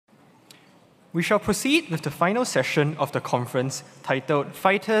We shall proceed with the final session of the conference titled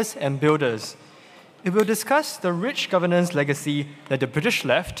Fighters and Builders. It will discuss the rich governance legacy that the British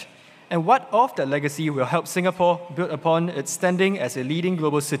left and what of that legacy will help Singapore build upon its standing as a leading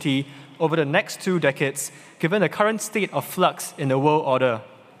global city over the next 2 decades, given the current state of flux in the world order.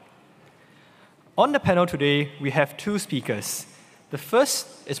 On the panel today, we have 2 speakers. The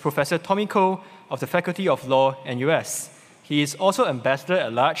first is Professor Tommy Koh of the Faculty of Law, NUS. He is also Ambassador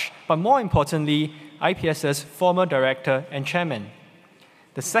at Large, but more importantly, IPS's former Director and Chairman.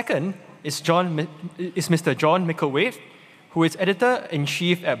 The second is Mr. John Micklethwait, who is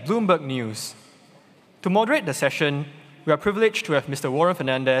Editor-in-Chief at Bloomberg News. To moderate the session, we are privileged to have Mr. Warren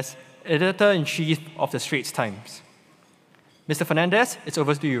Fernandez, Editor-in-Chief of the Straits Times. Mr. Fernandez, it's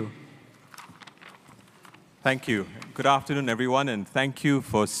over to you. Thank you. Good afternoon, everyone, and thank you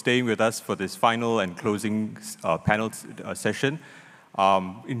for staying with us for this final and closing panel session,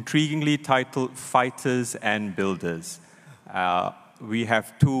 intriguingly titled Fighters and Builders. We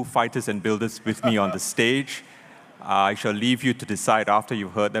have 2 fighters and builders with me on the stage. I shall leave you to decide after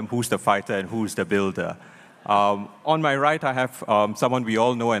you've heard them who's the fighter and who's the builder. On my right, I have someone we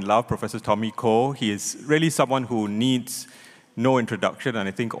all know and love, Professor Tommy Koh. He is really someone who needs no introduction, and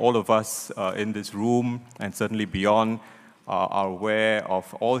I think all of us in this room and certainly beyond are aware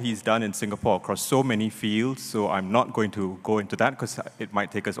of all he's done in Singapore across so many fields, so I'm not going to go into that because it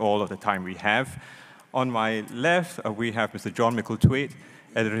might take us all of the time we have. On my left, we have Mr. John Micklethwait,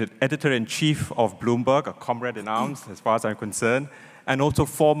 Editor-in-Chief of Bloomberg, a comrade in arms as far as I'm concerned, and also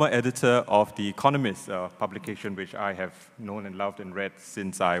former editor of The Economist, publication which I have known and loved and read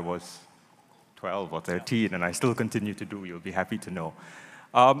since I was 12 or 13, and I still continue to do, you'll be happy to know.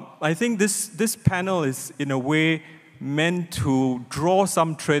 I think this panel is, in a way, meant to draw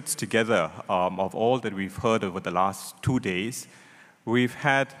some threads together of all that we've heard over the last 2 days. We've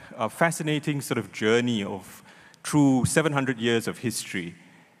had a fascinating sort of journey through 700 years of history,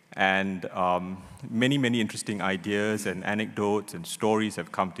 and many, many interesting ideas and anecdotes and stories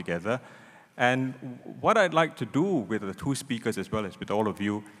have come together. And what I'd like to do with the 2 speakers, as well as with all of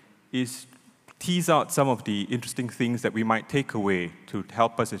you, is tease out some of the interesting things that we might take away to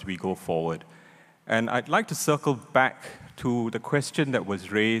help us as we go forward. And I'd like to circle back to the question that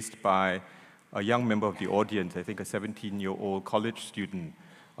was raised by a young member of the audience, I think a 17-year-old college student.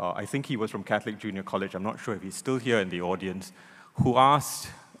 I think he was from Catholic Junior College, I'm not sure if he's still here in the audience, who asked,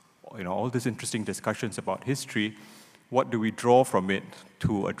 all these interesting discussions about history, what do we draw from it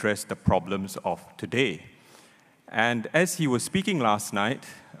to address the problems of today? And as he was speaking last night,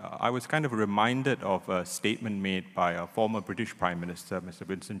 I was kind of reminded of a statement made by a former British Prime Minister, Mr.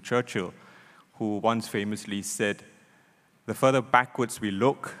 Winston Churchill, who once famously said, "The further backwards we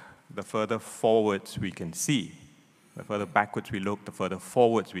look, the further forwards we can see. The further backwards we look, the further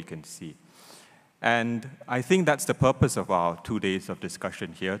forwards we can see." And I think that's the purpose of our 2 days of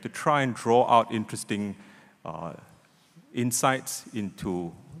discussion here, to try and draw out interesting insights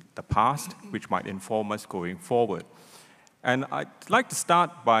into the past, which might inform us going forward. And I'd like to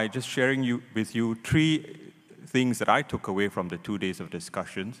start by just sharing with you 3 things that I took away from the 2 days of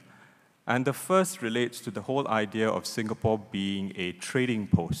discussions. And the first relates to the whole idea of Singapore being a trading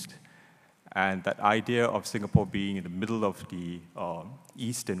post, and that idea of Singapore being in the middle of the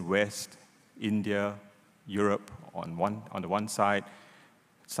East and West, India, Europe on the one side,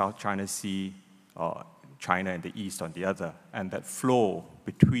 South China Sea, China and the East on the other, and that flow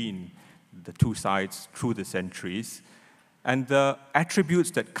between the 2 sides through the centuries, and the attributes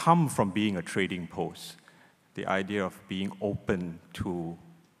that come from being a trading post. The idea of being open to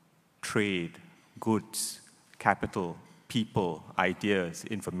trade, goods, capital, people, ideas,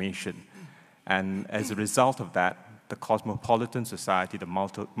 information. And as a result of that, the cosmopolitan society, the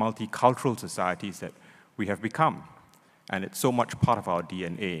multicultural societies that we have become. And it's so much part of our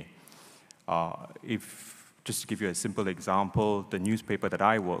DNA. Just to give you a simple example, the newspaper that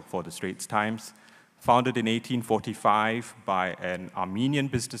I work for, the Straits Times, founded in 1845 by an Armenian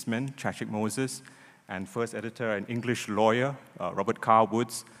businessman, Chachik Moses, and first editor, an English lawyer, Robert Carr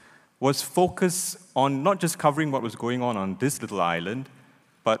Woods, was focused on not just covering what was going on this little island,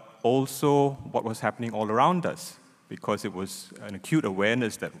 but also what was happening all around us, because it was an acute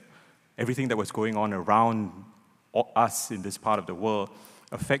awareness that everything that was going on around us in this part of the world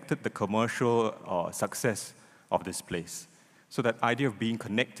affected the commercial success of this place. So that idea of being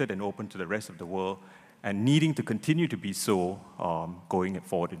connected and open to the rest of the world and needing to continue to be so going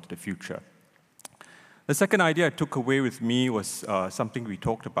forward into the future. The second idea I took away with me was something we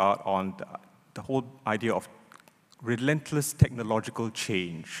talked about on the whole idea of relentless technological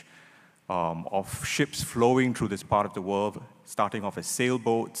change, of ships flowing through this part of the world, starting off as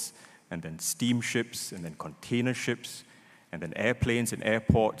sailboats and then steamships, and then container ships, and then airplanes and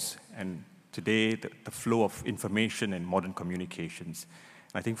airports, and today the flow of information and modern communications.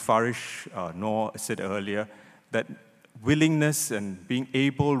 I think Farish Noor said earlier that willingness and being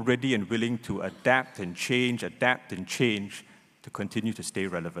able, ready, and willing to adapt and change to continue to stay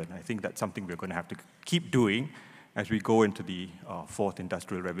relevant. I think that's something we're going to have to keep doing as we go into the fourth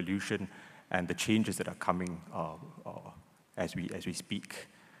industrial revolution and the changes that are coming as we speak.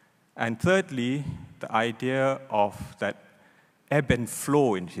 And thirdly, the idea of that ebb and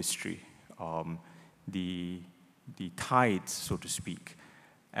flow in history, the tides, so to speak.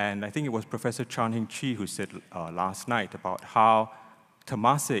 And I think it was Professor Chan Heng Chee who said last night about how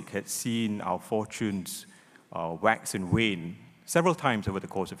Temasek had seen our fortunes wax and wane several times over the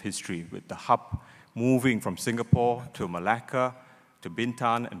course of history, with the hub moving from Singapore to Malacca, to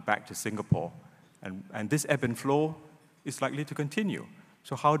Bintan, and back to Singapore. And this ebb and flow is likely to continue.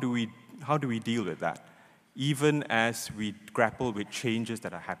 So how do we deal with that, even as we grapple with changes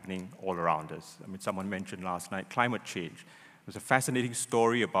that are happening all around us? I mean, someone mentioned last night climate change. There's a fascinating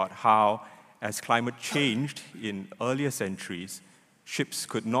story about how, as climate changed in earlier centuries, ships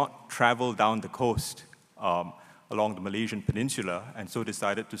could not travel down the coast along the Malaysian peninsula, and so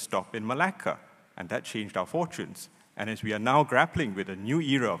decided to stop in Malacca, and that changed our fortunes. And as we are now grappling with a new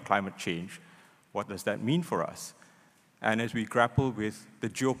era of climate change, what does that mean for us? And as we grapple with the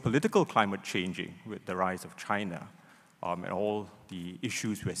geopolitical climate changing, with the rise of China, and all the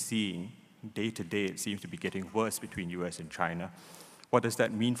issues we're seeing, day to day it seems to be getting worse between US and China, what does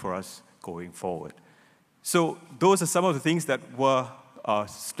that mean for us going forward? So those are some of the things that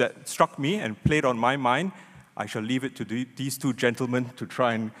that struck me and played on my mind. I shall leave it to these two gentlemen to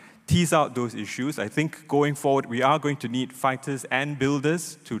try and tease out those issues. I think going forward, we are going to need fighters and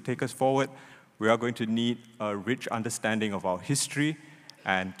builders to take us forward. We are going to need a rich understanding of our history.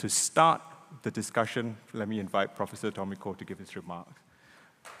 And to start the discussion, let me invite Professor Tommy Koh to give his remarks.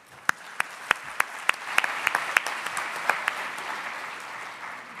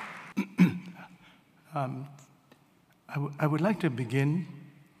 I would like to begin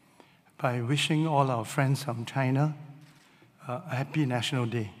by wishing all our friends from China a happy National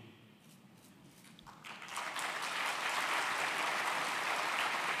Day.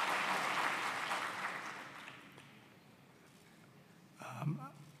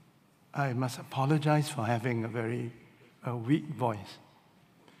 I must apologize for having a very weak voice.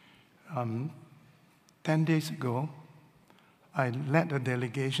 10 days ago, I led a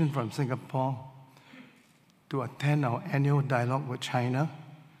delegation from Singapore to attend our annual dialogue with China,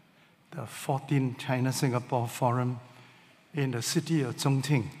 the 14th China-Singapore Forum in the city of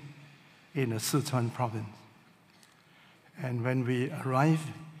Chongqing in the Sichuan province. And when we arrived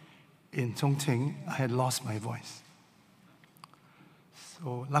in Chongqing, I had lost my voice.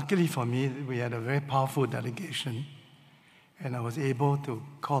 So luckily for me, we had a very powerful delegation, and I was able to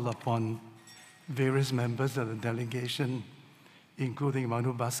call upon various members of the delegation, including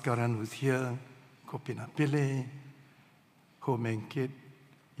Manu Bhaskaran, who's here, Gopinath Pillai, Ho Meng Kit,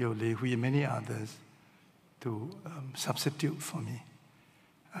 Yeo Lei Hui, many others, to substitute for me.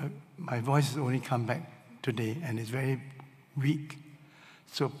 My voice has only come back today, and it's very weak.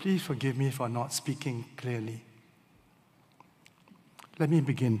 So please forgive me for not speaking clearly. Let me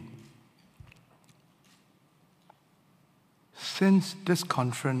begin. Since this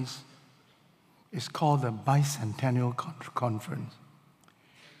conference is called the Bicentennial Conference,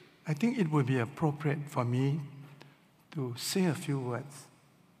 I think it would be appropriate for me to say a few words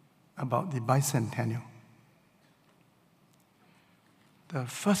about the bicentennial. The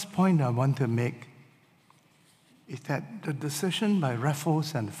first point I want to make is that the decision by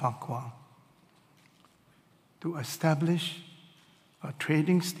Raffles and Farquhar to establish a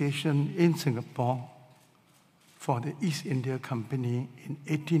trading station in Singapore for the East India Company in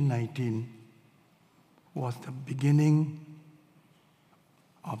 1819 was the beginning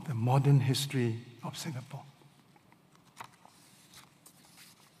of the modern history of Singapore.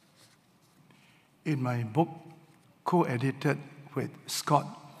 In my book, co-edited with Scott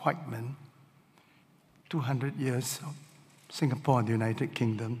Whiteman, 200 Years of Singapore and the United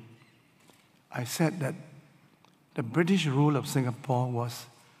Kingdom, I said that the British rule of Singapore was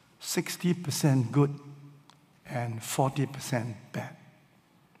 60% good and 40% bad.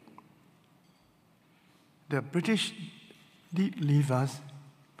 The British did leave us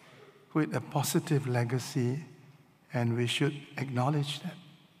with a positive legacy, and we should acknowledge that.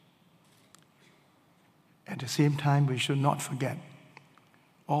 At the same time, we should not forget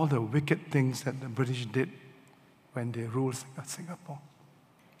all the wicked things that the British did when they ruled Singapore.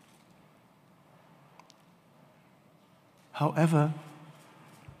 However,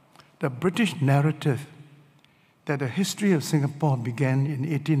 the British narrative that the history of Singapore began in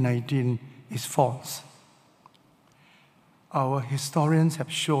 1819 is false. Our historians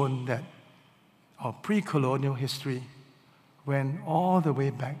have shown that our pre-colonial history went all the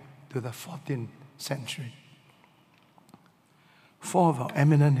way back to the 14th century. Four of our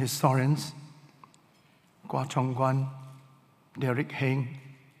eminent historians, Kwa Chong Guan, Derek Heng,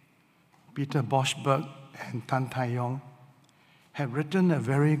 Peter Boschberg, and Tan Tai Yong, have written a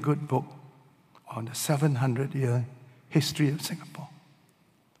very good book on the 700-year history of Singapore.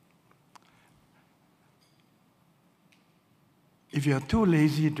 If you're too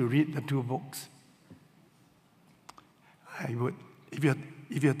lazy to read the two books,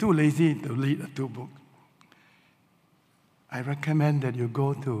 if you're too lazy to read the two books, I recommend that you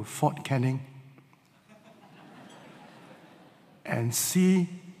go to Fort Canning and see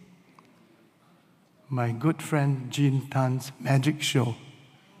my good friend Jean Tan's magic show,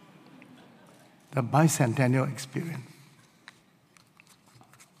 the Bicentennial Experience.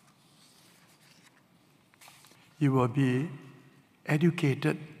 You will be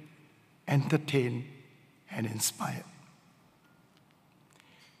educated, entertained, and inspired.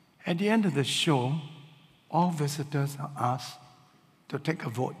 At the end of the show, all visitors are asked to take a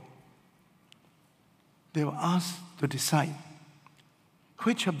vote. They were asked to decide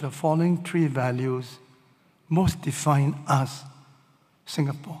which of the following three values most define us,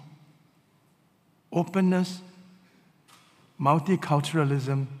 Singapore: openness,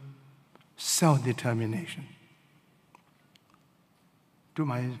 multiculturalism, self-determination. To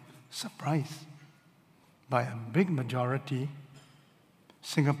my surprise, by a big majority,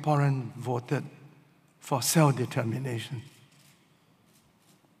 Singaporeans voted for self-determination.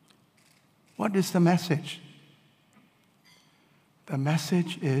 What is the message? The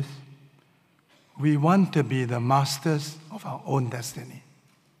message is we want to be the masters of our own destiny.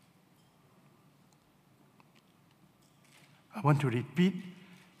 I want to repeat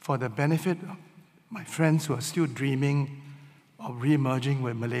for the benefit of my friends who are still dreaming of re-emerging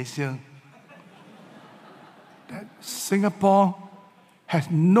with Malaysia, that Singapore has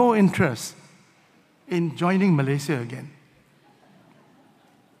no interest in joining Malaysia again.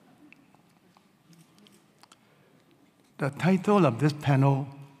 The title of this panel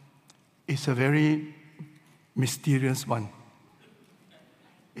is a very mysterious one.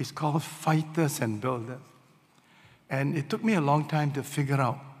 It's called Fighters and Builders. And it took me a long time to figure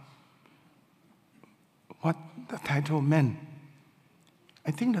out what the title meant. I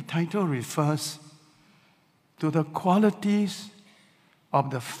think the title refers to the qualities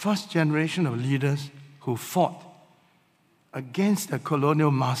of the first generation of leaders who fought against the colonial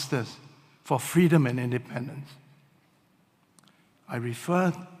masters for freedom and independence. I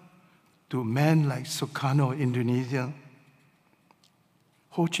refer to men like Sukarno, Indonesia,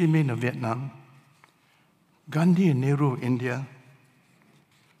 Ho Chi Minh of Vietnam, Gandhi and Nehru, India,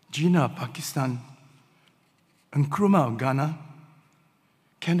 Jinnah of Pakistan, Nkrumah of Ghana,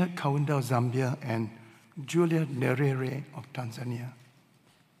 Kenneth Kaunda of Zambia, and Julius Nyerere of Tanzania.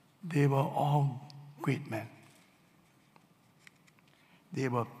 They were all great men. They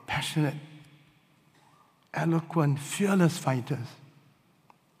were passionate, eloquent, fearless fighters.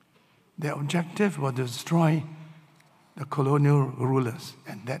 Their objective was to destroy the colonial rulers,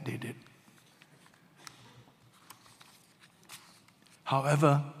 and that they did.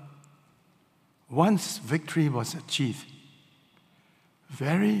 However, once victory was achieved,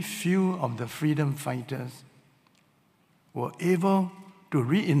 very few of the freedom fighters were able to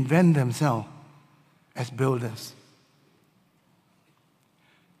reinvent themselves as builders.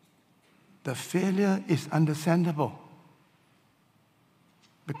 The failure is understandable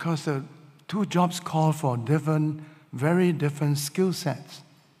because the two jobs call for very different skill sets.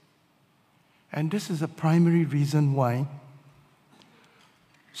 And this is a primary reason why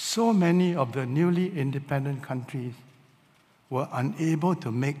so many of the newly independent countries were unable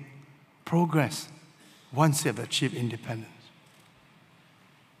to make progress once they've achieved independence.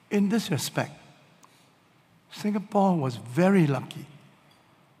 In this respect, Singapore was very lucky.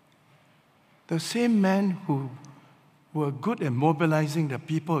 The same men who were good at mobilizing the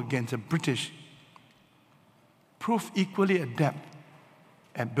people against the British proved equally adept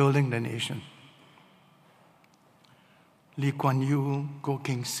at building the nation. Lee Kuan Yew, Goh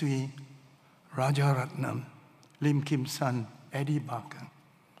Keng Swee, Rajaratnam, Lim Kim San, Eddie Barker,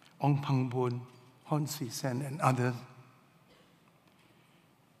 Ong Pang Boon, Hon Swee Sen, and others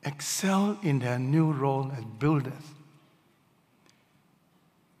excelled in their new role as builders.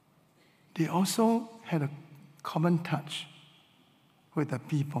 They also had a common touch with the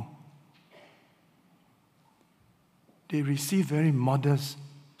people. They received very modest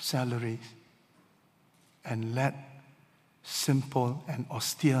salaries and led simple and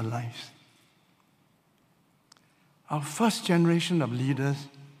austere lives. Our first generation of leaders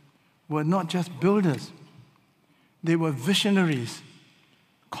were not just builders, they were visionaries,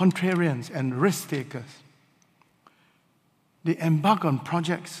 contrarians, and risk takers. They embarked on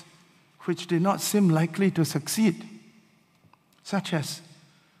projects which did not seem likely to succeed, such as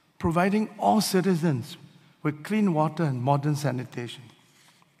providing all citizens with clean water and modern sanitation,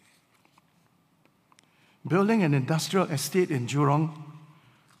 building an industrial estate in Jurong,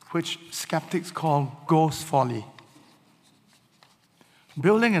 which skeptics call ghost folly,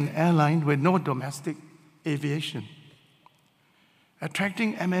 building an airline with no domestic aviation,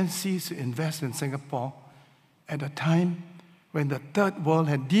 attracting MNCs to invest in Singapore at a time when the third world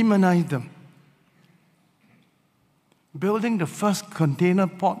had demonized them, building the first container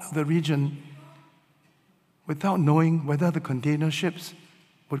port of the region without knowing whether the container ships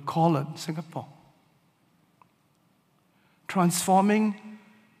would call at Singapore, transforming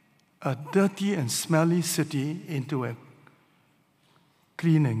a dirty and smelly city into a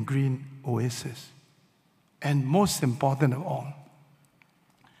clean and green oasis. And most important of all,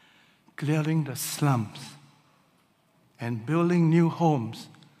 clearing the slums and building new homes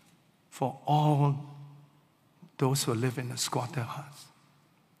for all those who live in the squatter huts.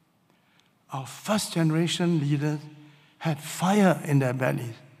 Our first generation leaders had fire in their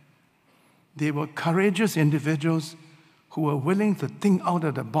bellies. They were courageous individuals who were willing to think out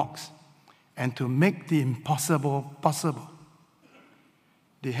of the box and to make the impossible possible.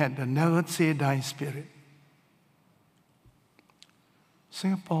 They had the never say die spirit.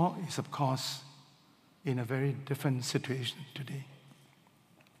 Singapore is, of course, in a very different situation today.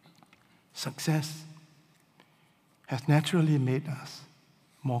 Success has naturally made us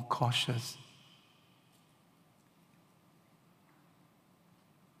more cautious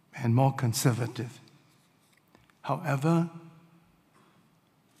and more conservative. However,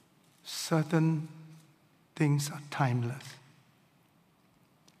 certain things are timeless.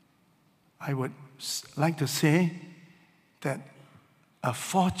 I would like to say that a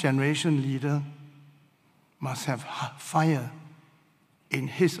fourth generation leader must have fire in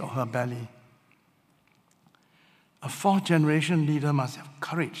his or her belly. A fourth generation leader must have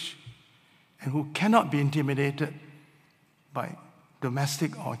courage and who cannot be intimidated by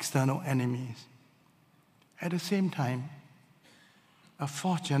domestic or external enemies. At the same time, a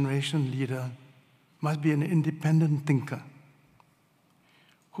fourth generation leader must be an independent thinker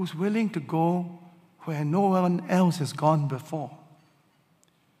who's willing to go where no one else has gone before.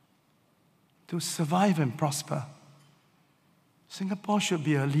 To survive and prosper, Singapore should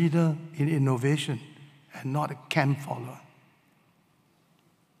be a leader in innovation and not a camp follower.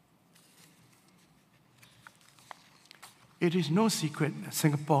 It is no secret that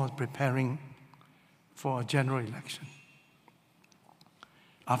Singapore is preparing for a general election.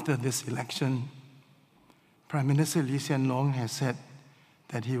 After this election, Prime Minister Lee Hsien Loong has said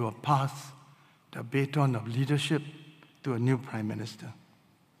that he will pass the baton of leadership to a new Prime Minister.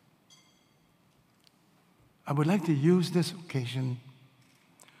 I would like to use this occasion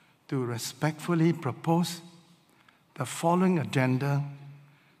to respectfully propose the following agenda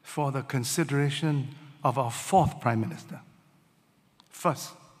for the consideration of our fourth Prime Minister.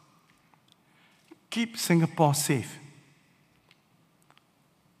 First, keep Singapore safe.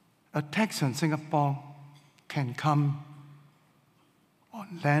 Attacks on Singapore can come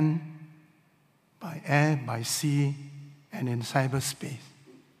on land, by air, by sea, and in cyberspace.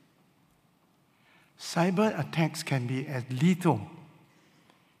 Cyber attacks can be as lethal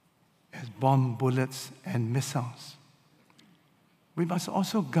as bomb bullets and missiles. We must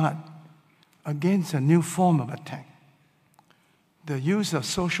also guard against a new form of attack, the use of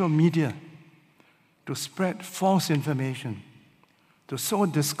social media to spread false information, to sow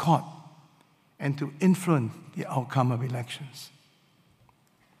discord, and to influence the outcome of elections.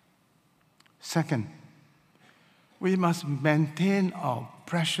 Second, we must maintain our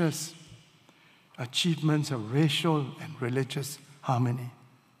precious achievements of racial and religious harmony.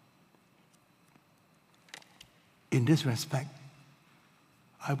 In this respect,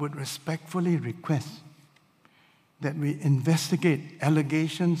 I would respectfully request that we investigate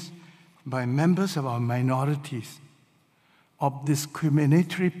allegations by members of our minorities of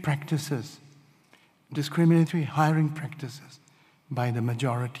discriminatory hiring practices by the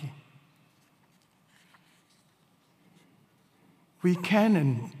majority. We can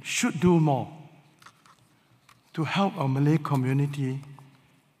and should do more to help our Malay community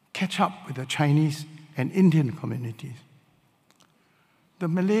catch up with the Chinese and Indian communities. The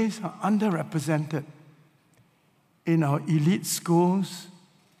Malays are underrepresented in our elite schools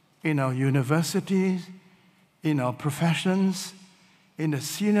in our universities, in our professions, in the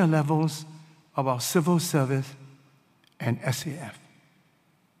senior levels of our civil service and SAF.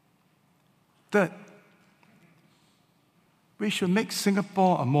 Third, we should make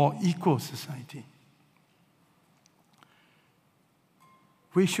Singapore a more equal society.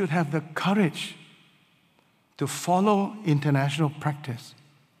 We should have the courage to follow international practice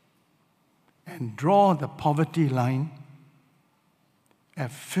and draw the poverty line at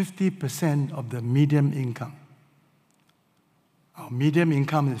 50% of the median income. Our median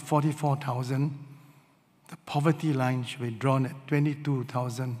income is 44,000. The poverty line should be drawn at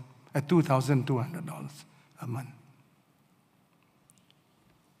 $2,200 a month.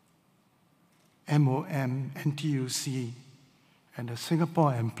 MOM, NTUC, and the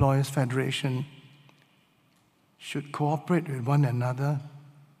Singapore Employers Federation should cooperate with one another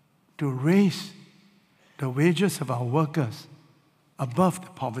to raise the wages of our workers above the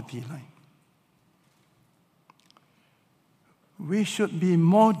poverty line. We should be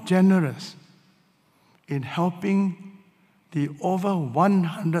more generous in helping the over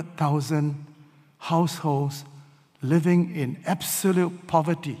 100,000 households living in absolute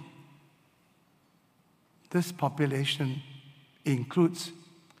poverty. This population includes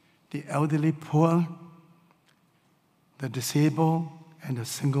the elderly poor, the disabled, and the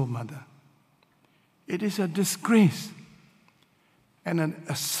single mother. It is a disgrace and an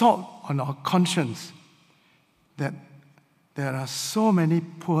assault on our conscience that there are so many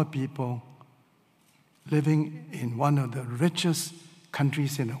poor people living in one of the richest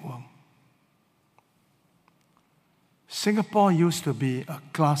countries in the world. Singapore used to be a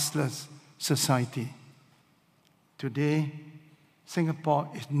classless society. Today, Singapore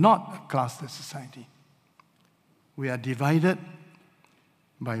is not a classless society. We are divided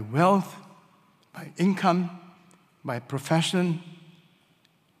by wealth, by income, by profession,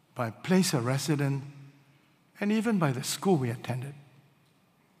 by place of residence, and even by the school we attended.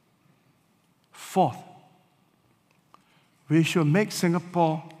 Fourth, we should make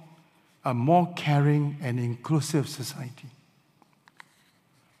Singapore a more caring and inclusive society.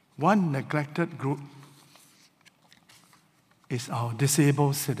 One neglected group is our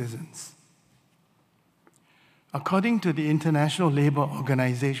disabled citizens. According to the International Labour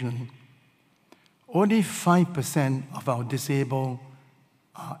Organization, only 5% of our disabled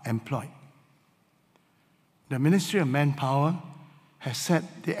are employed. The Ministry of Manpower has said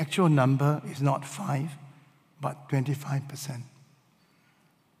the actual number is not 5, but 25%.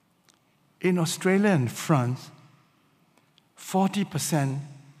 In Australia and France, 40%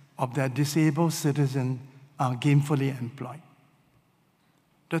 of their disabled citizens are gainfully employed.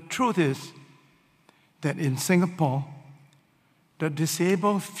 The truth is that in Singapore, the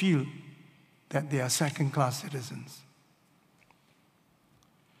disabled feel that they are second-class citizens.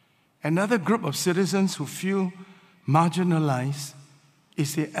 Another group of citizens who feel marginalized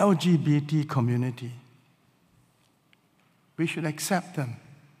is the LGBT community. We should accept them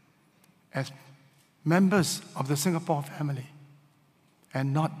as members of the Singapore family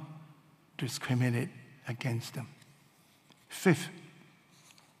and not discriminate against them. Fifth,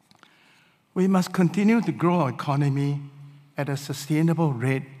 we must continue to grow our economy at a sustainable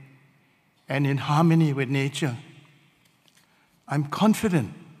rate and in harmony with nature. I'm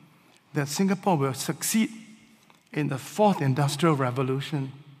confident that Singapore will succeed in the fourth industrial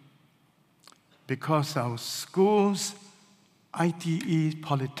revolution because our schools, ITEs,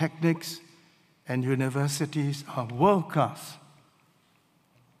 polytechnics, and universities are world-class.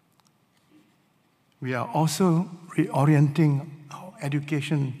 We are also reorienting our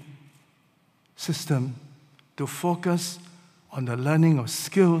education system to focus on the learning of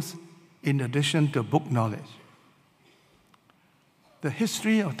skills in addition to book knowledge. The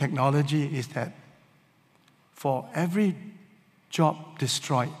history of technology is that for every job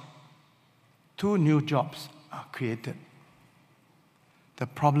destroyed, 2 new jobs are created. The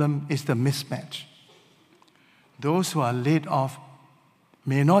problem is the mismatch. Those who are laid off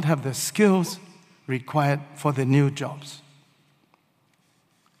may not have the skills required for the new jobs.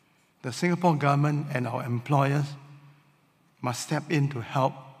 The Singapore government and our employers must step in to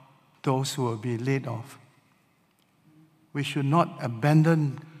help those who will be laid off. We should not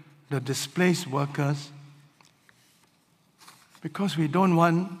abandon the displaced workers because we don't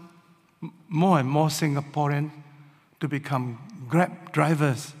want more and more Singaporeans to become Grab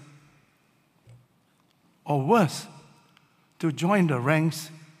drivers, or worse, to join the ranks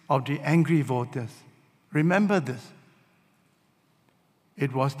of the angry voters. Remember this.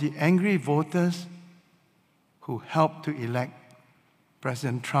 It was the angry voters who helped to elect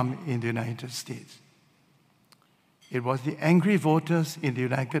President Trump in the United States. It was the angry voters in the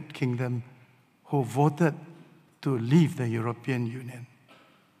United Kingdom who voted to leave the European Union.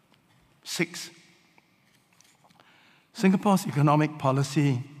 6, Singapore's economic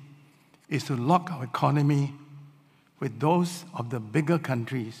policy is to lock our economy with those of the bigger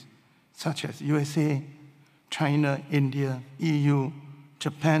countries, such as USA, China, India, EU,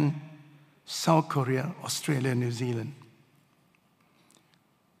 Japan, South Korea, Australia, New Zealand.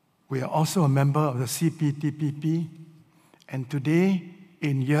 We are also a member of the CPTPP, and today,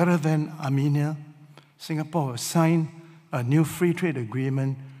 in Yerevan, Armenia, Singapore has signed a new free trade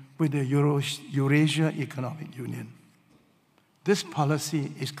agreement with the Eurasia Economic Union. This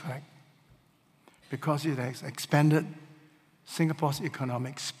policy is correct because it has expanded Singapore's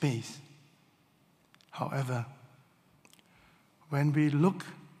economic space. However, when we look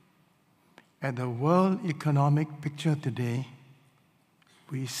at the world economic picture today,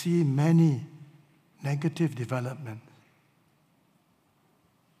 we see many negative developments.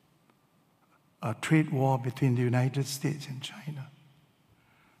 A trade war between the United States and China,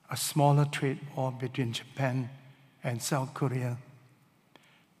 a smaller trade war between Japan and South Korea,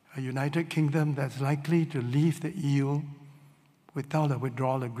 a United Kingdom that's likely to leave the EU without a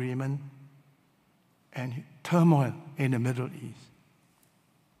withdrawal agreement, and turmoil in the Middle East.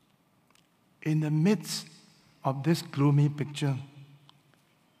 In the midst of this gloomy picture,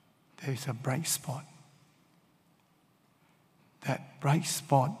 there is a bright spot. That bright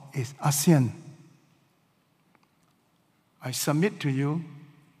spot is ASEAN. I submit to you,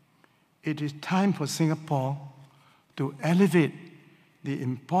 it is time for Singapore to elevate the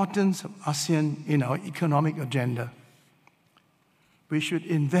importance of ASEAN in our economic agenda. We should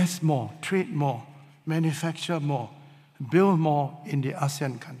invest more, trade more, manufacture more, build more in the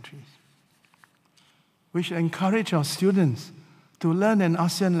ASEAN countries. We should encourage our students to learn an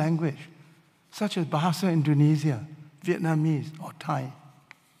ASEAN language, such as Bahasa Indonesia, Vietnamese, or Thai.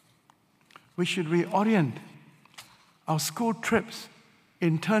 We should reorient our school trips,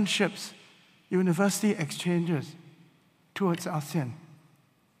 internships, university exchanges towards ASEAN.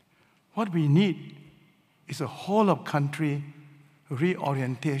 What we need is a whole of country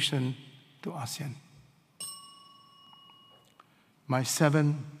reorientation to ASEAN. My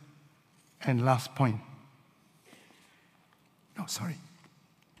 7th and last point.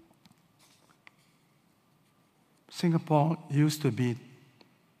 Singapore used to be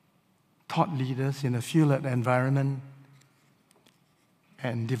thought leaders in the field of environment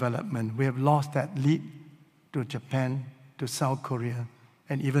and development. We have lost that lead to Japan, to South Korea,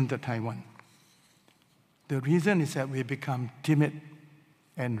 and even to Taiwan. The reason is that we become timid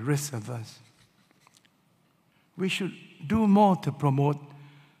and risk-averse. We should do more to promote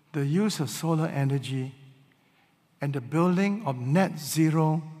the use of solar energy and the building of net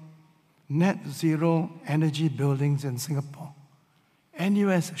zero energy buildings in Singapore.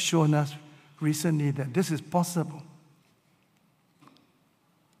 NUS has shown us recently that this is possible.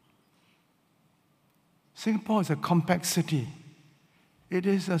 Singapore is a compact city. It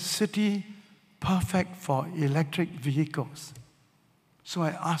is a city perfect for electric vehicles. So I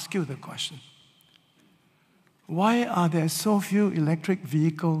ask you the question, why are there so few electric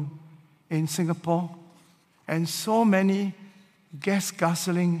vehicles in Singapore and so many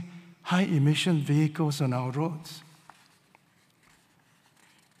gasoline, high-emission vehicles on our roads?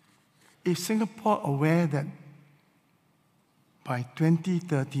 Is Singapore aware that by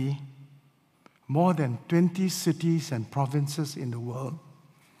 2030, more than 20 cities and provinces in the world,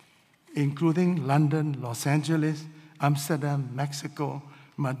 including London, Los Angeles, Amsterdam, Mexico,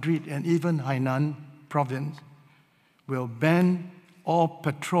 Madrid, and even Hainan province, will ban all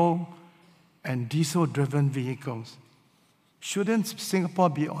petrol and diesel-driven vehicles? Shouldn't Singapore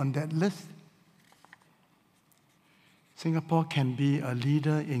be on that list? Singapore can be a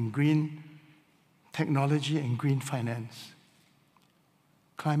leader in green technology and green finance.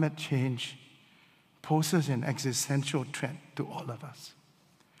 Climate change poses an existential threat to all of us.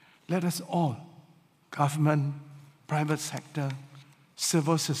 Let us all, government, private sector,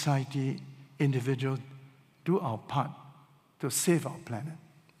 civil society, individuals, do our part to save our planet.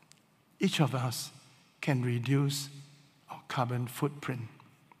 Each of us can reduce our carbon footprint.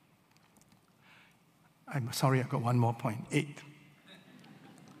 I'm sorry, I got one more point.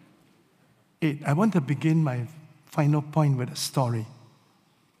 8. I want to begin my final point with a story.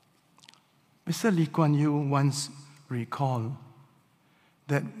 Mr. Lee Kuan Yew once recalled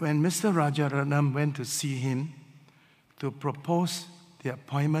that when Mr. Rajaratnam went to see him to propose the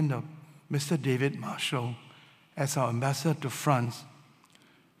appointment of Mr. David Marshall as our ambassador to France,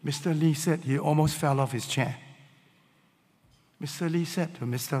 Mr. Lee said he almost fell off his chair. Mr. Lee said to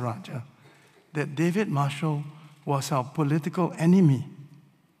Mr. Raja that David Marshall was our political enemy,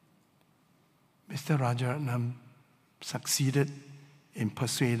 Mr. Rajaratnam succeeded in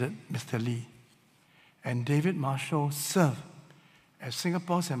persuading Mr. Lee. And David Marshall served as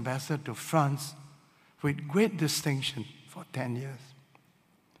Singapore's ambassador to France with great distinction for 10 years.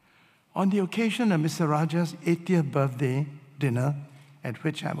 On the occasion of Mr. Raja's 80th birthday dinner, at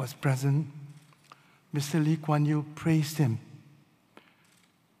which I was present, Mr. Lee Kuan Yew praised him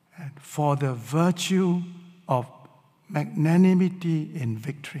for the virtue of magnanimity in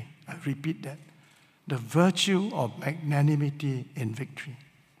victory. I repeat that. The virtue of magnanimity in victory.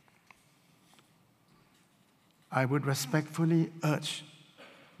 I would respectfully urge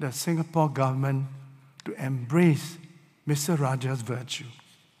the Singapore government to embrace Mr. Raja's virtue.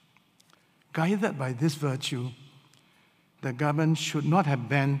 Guided by this virtue, the government should not have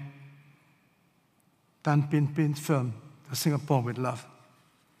banned Tan Pin Pin's film, The Singapore with Love.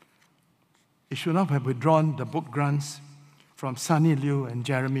 It should not have withdrawn the book grants from Sunny Liu and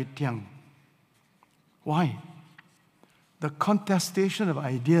Jeremy Tiang. Why? The contestation of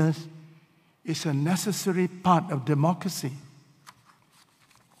ideas is a necessary part of democracy.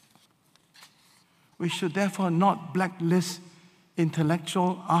 We should therefore not blacklist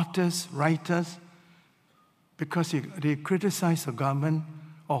intellectual artists, writers, because they criticize the government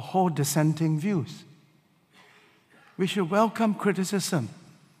or hold dissenting views. We should welcome criticism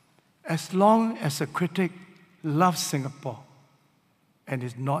as long as a critic loves Singapore and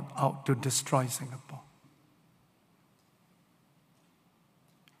is not out to destroy Singapore.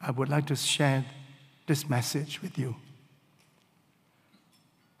 I would like to share this message with you.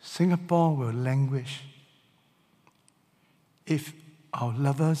 Singapore will languish if our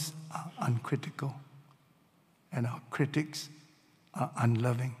lovers are uncritical and our critics are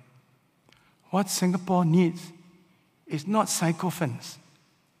unloving. What Singapore needs is not sycophants,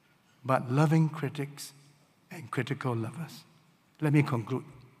 but loving critics and critical lovers. Let me conclude.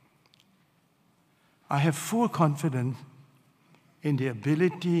 I have full confidence in the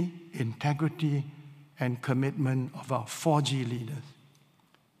ability, integrity, and commitment of our 4G leaders.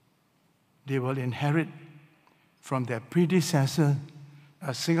 They will inherit from their predecessor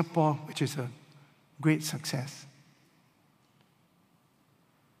a Singapore which is a great success.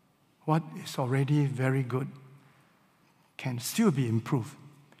 What is already very good can still be improved,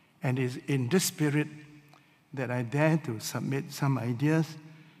 and it is in this spirit that I dare to submit some ideas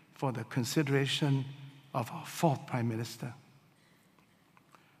for the consideration of our fourth Prime Minister.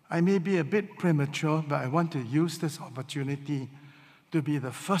 I may be a bit premature, but I want to use this opportunity to be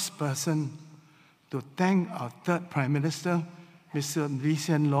the first person to thank our third Prime Minister, Mr. Lee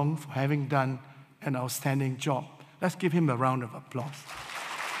Hsien Loong, for having done an outstanding job. Let's give him a round of applause.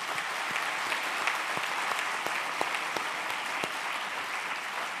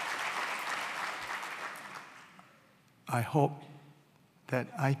 I hope that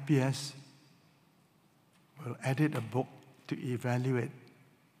IPS will edit a book to evaluate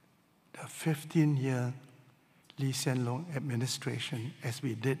the 15-year Lee Hsien Loong administration as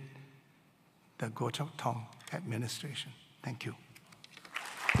we did the Goh Chok Tong administration. Thank you.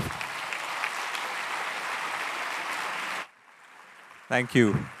 Thank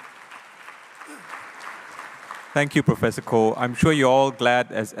you. Thank you, Professor Koh. I'm sure you're all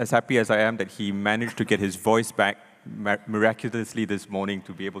glad, as happy as I am, that he managed to get his voice back miraculously this morning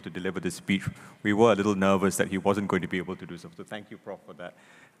to be able to deliver this speech. We were a little nervous that he wasn't going to be able to do so. So thank you, Prof, for that.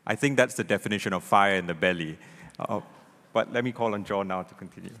 I think that's the definition of fire in the belly. But let me call on John now to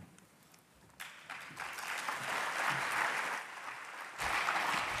continue.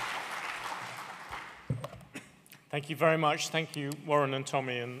 Thank you very much. Thank you, Warren and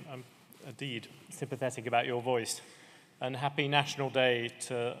Tommy, and I'm indeed sympathetic about your voice. And happy National Day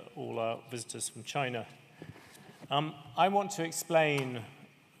to all our visitors from China. I want to explain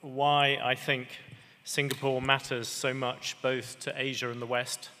why I think Singapore matters so much both to Asia and the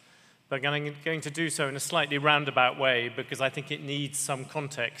West, but I'm going to do so in a slightly roundabout way because I think it needs some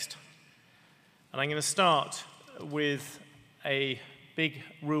context. And I'm going to start with a big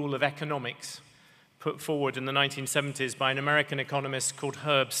rule of economics put forward in the 1970s by an American economist called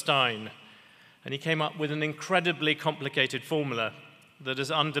Herb Stein. And he came up with an incredibly complicated formula that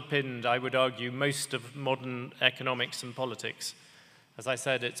has underpinned, I would argue, most of modern economics and politics. As I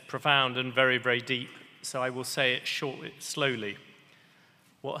said, it's profound and very, very deep, so I will say it slowly.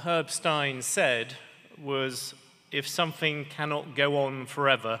 What Herb Stein said was, if something cannot go on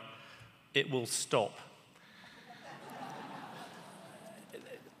forever, it will stop.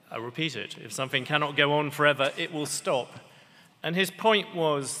 I repeat it, if something cannot go on forever, it will stop. And his point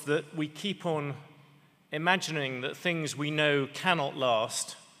was that we keep on imagining that things we know cannot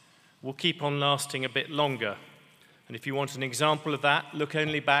last will keep on lasting a bit longer. And if you want an example of that, look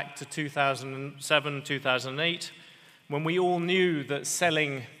only back to 2007, 2008, when we all knew that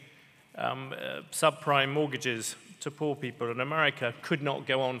selling subprime mortgages to poor people in America could not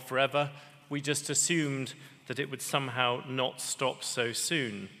go on forever. We just assumed that it would somehow not stop so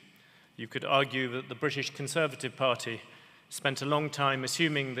soon. You could argue that the British Conservative Party spent a long time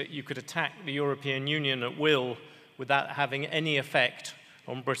assuming that you could attack the European Union at will without having any effect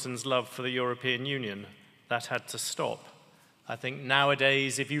on Britain's love for the European Union. That had to stop. I think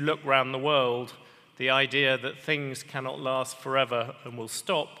nowadays, if you look around the world, the idea that things cannot last forever and will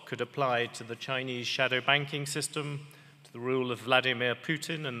stop could apply to the Chinese shadow banking system, to the rule of Vladimir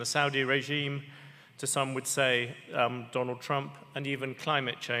Putin and the Saudi regime, to some would say Donald Trump, and even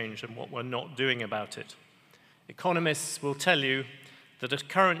climate change and what we're not doing about it. Economists will tell you that a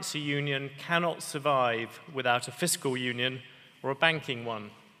currency union cannot survive without a fiscal union or a banking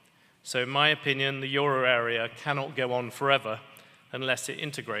one. So in my opinion, the euro area cannot go on forever unless it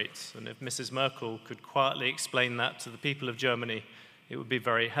integrates. And if Mrs. Merkel could quietly explain that to the people of Germany, it would be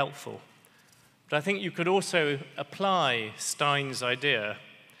very helpful. But I think you could also apply Stein's idea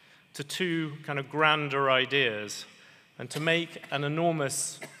to two kind of grander ideas, and to make an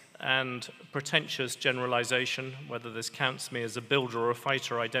enormous and pretentious generalization, whether this counts me as a builder or a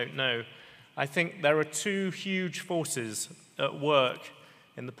fighter, I don't know. I think there are two huge forces at work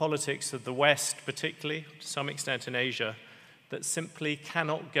in the politics of the West, particularly, to some extent in Asia, that simply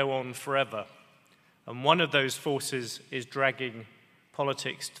cannot go on forever. And one of those forces is dragging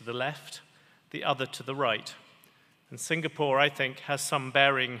politics to the left, the other to the right. And Singapore, I think, has some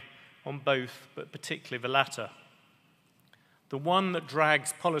bearing on both, but particularly the latter. The one that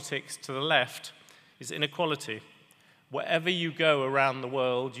drags politics to the left is inequality. Wherever you go around the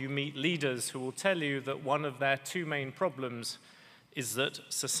world, you meet leaders who will tell you that one of their two main problems is that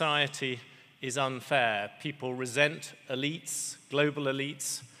society is unfair. People resent elites, global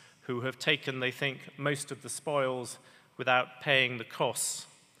elites, who have taken, they think, most of the spoils without paying the costs.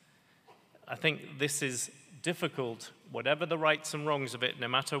 I think this is difficult, whatever the rights and wrongs of it, no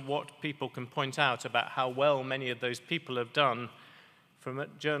matter what people can point out about how well many of those people have done. From a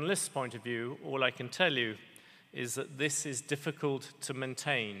journalist's point of view, all I can tell you is that this is difficult to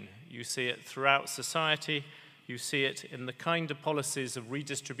maintain. You see it throughout society. You see it in the kind of policies of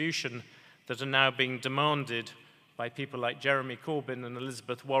redistribution that are now being demanded by people like Jeremy Corbyn and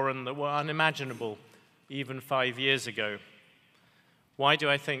Elizabeth Warren that were unimaginable even 5 years ago. Why do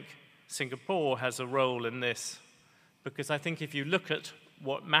I think Singapore has a role in this? Because I think if you look at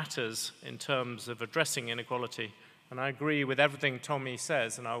what matters in terms of addressing inequality, and I agree with everything Tommy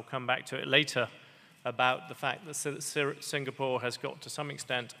says, and I'll come back to it later, about the fact that Singapore has got to some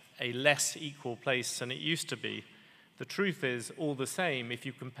extent a less equal place than it used to be. The truth is, all the same, if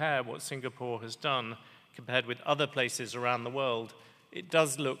you compare what Singapore has done compared with other places around the world, it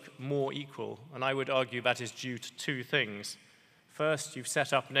does look more equal, and I would argue that is due to two things. First, you've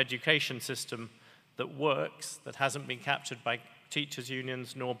set up an education system that works, that hasn't been captured by teachers'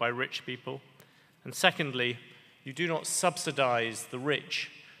 unions nor by rich people. And secondly, you do not subsidize the rich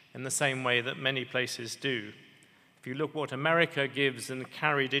in the same way that many places do. If you look what America gives in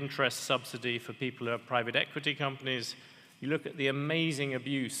carried interest subsidy for people who have private equity companies, you look at the amazing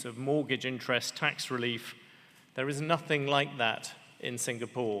abuse of mortgage interest tax relief, there is nothing like that in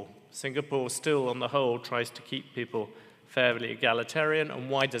Singapore. Singapore still, on the whole, tries to keep people fairly egalitarian. And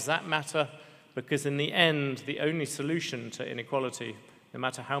why does that matter? Because in the end, the only solution to inequality, no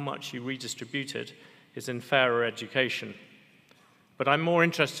matter how much you redistribute it, is in fairer education. But I'm more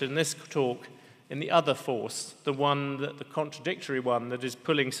interested in this talk in the other force, the contradictory one that is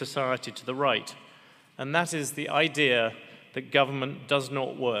pulling society to the right. And that is the idea that government does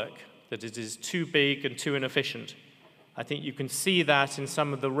not work, that it is too big and too inefficient. I think you can see that in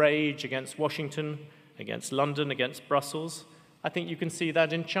some of the rage against Washington, against London, against Brussels. I think you can see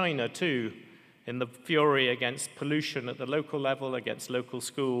that in China too, in the fury against pollution at the local level, against local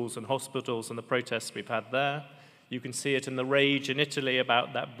schools and hospitals and the protests we've had there. You can see it in the rage in Italy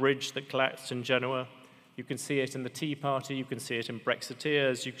about that bridge that collapsed in Genoa. You can see it in the Tea Party. You can see it in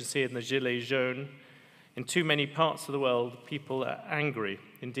Brexiteers. You can see it in the Gilets jaunes. In too many parts of the world, people are angry.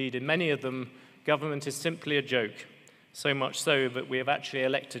 Indeed, in many of them, government is simply a joke, so much so that we have actually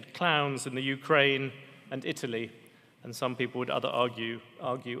elected clowns in the Ukraine and Italy, and some people would argue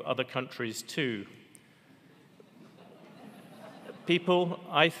other countries too. People,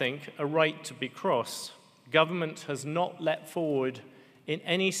 I think, are right to be cross. Government has not leapt forward in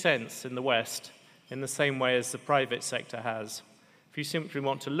any sense in the West in the same way as the private sector has. If you simply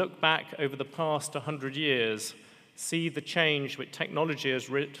want to look back over the past 100 years, see the change which technology has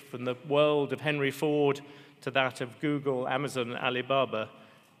writ from the world of Henry Ford to that of Google, Amazon, Alibaba,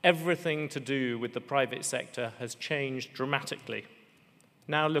 everything to do with the private sector has changed dramatically.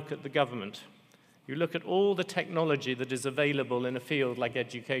 Now look at the government. You look at all the technology that is available in a field like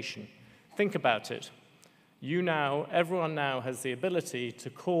education. Think about it. Everyone now has the ability to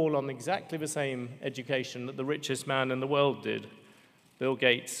call on exactly the same education that the richest man in the world did. Bill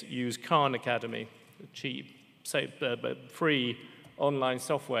Gates used Khan Academy, cheap, free online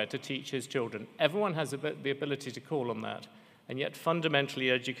software to teach his children. Everyone has the ability to call on that. And yet,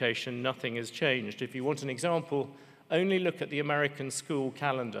 fundamentally, education, nothing has changed. If you want an example, only look at the American school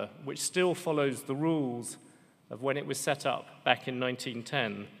calendar, which still follows the rules of when it was set up back in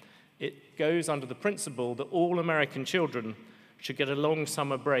 1910. It goes under the principle that all American children should get a long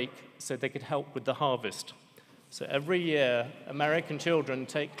summer break so they could help with the harvest. So every year, American children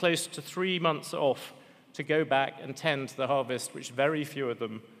take close to 3 months off to go back and tend to the harvest, which very few of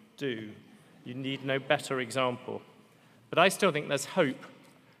them do. You need no better example. But I still think there's hope.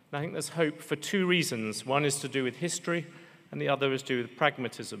 And I think there's hope for 2 reasons. One is to do with history, and the other is to do with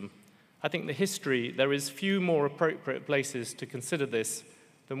pragmatism. I think the history, there is few more appropriate places to consider this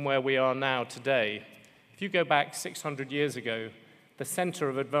than where we are now today. If you go back 600 years ago, the center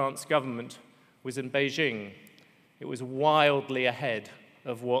of advanced government was in Beijing. It was wildly ahead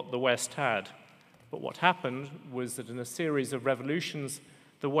of what the West had. But what happened was that in a series of revolutions,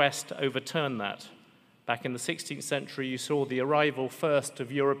 the West overturned that. Back in the 16th century, you saw the arrival first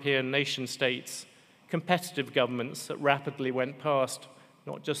of European nation-states, competitive governments that rapidly went past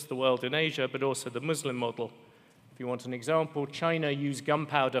not just the world in Asia, but also the Muslim model. If you want an example, China used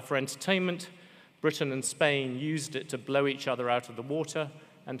gunpowder for entertainment. Britain and Spain used it to blow each other out of the water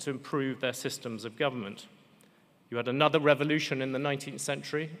and to improve their systems of government. You had another revolution in the 19th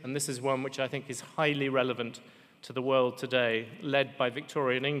century, and this is one which I think is highly relevant to the world today, led by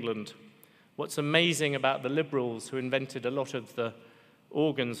Victorian England. What's amazing about the liberals who invented a lot of the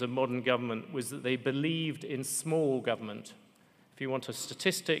organs of modern government was that they believed in small government. If you want a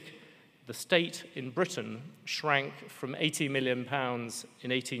statistic, the state in Britain shrank from £80 million in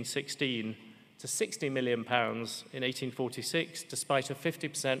 1816 to £60 million in 1846, despite a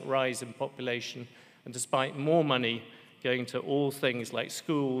 50% rise in population and despite more money going to all things like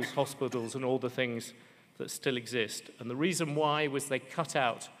schools, hospitals, and all the things that still exist. And the reason why was they cut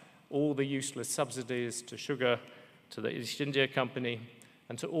out all the useless subsidies to sugar, to the East India Company,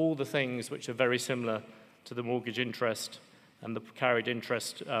 and to all the things which are very similar to the mortgage interest and the carried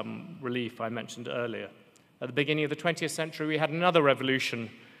interest relief I mentioned earlier. At the beginning of the 20th century, we had another revolution,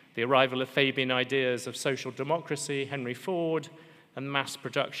 the arrival of Fabian ideas of social democracy, Henry Ford, and mass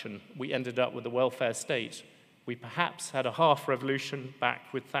production. We ended up with a welfare state. We perhaps had a half revolution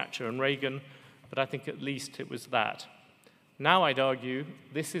back with Thatcher and Reagan, but I think at least it was that. Now I'd argue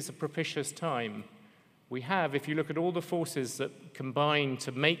this is a propitious time. We have, if you look at all the forces that combine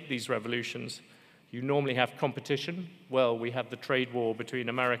to make these revolutions, you normally have competition. Well, we have the trade war between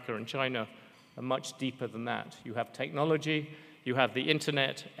America and China, and much deeper than that. You have technology, you have the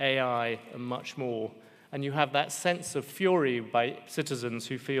internet, AI, and much more. And you have that sense of fury by citizens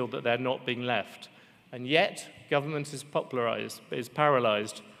who feel that they're not being left. And yet, government is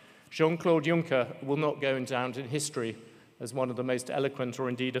paralyzed. Jean-Claude Juncker will not go down in history as one of the most eloquent or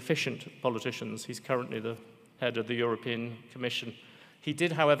indeed efficient politicians. He's currently the head of the European Commission. He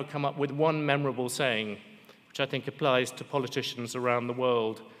did, however, come up with one memorable saying, which I think applies to politicians around the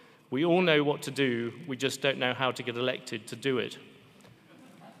world. We all know what to do, we just don't know how to get elected to do it.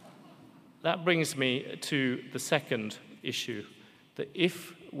 That brings me to the second issue, that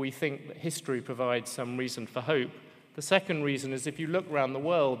if we think that history provides some reason for hope, the second reason is if you look around the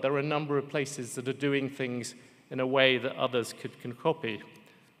world, there are a number of places that are doing things in a way that others can copy.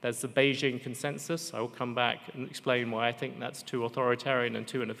 There's the Beijing Consensus. I will come back and explain why I think that's too authoritarian and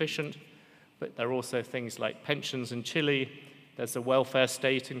too inefficient. But there are also things like pensions in Chile. There's the welfare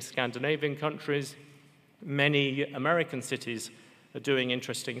state in Scandinavian countries. Many American cities are doing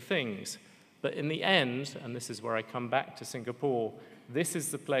interesting things. But in the end, and this is where I come back to Singapore, this is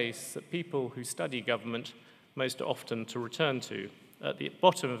the place that people who study government most often to return to. At the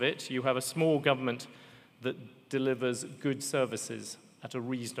bottom of it, you have a small government that delivers good services at a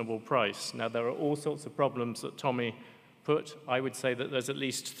reasonable price. Now, there are all sorts of problems that Tommy put. I would say that there's at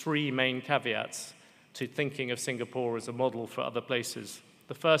least 3 main caveats to thinking of Singapore as a model for other places.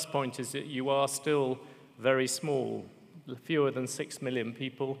 The first point is that you are still very small, fewer than 6 million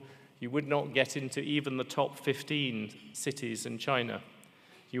people. You would not get into even the top 15 cities in China.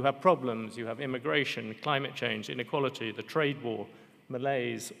 You have problems, you have immigration, climate change, inequality, the trade war,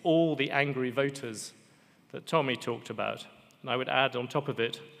 malaise, all the angry voters that Tommy talked about. And I would add on top of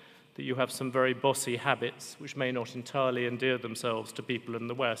it that you have some very bossy habits which may not entirely endear themselves to people in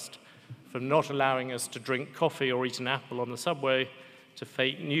the West, from not allowing us to drink coffee or eat an apple on the subway, to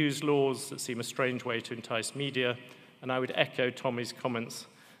fake news laws that seem a strange way to entice media. And I would echo Tommy's comments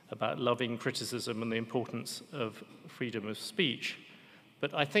about loving criticism and the importance of freedom of speech.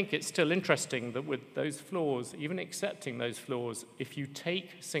 But I think it's still interesting that with those flaws, even accepting those flaws, if you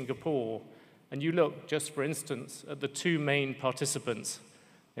take Singapore and you look, just for instance, at the two main participants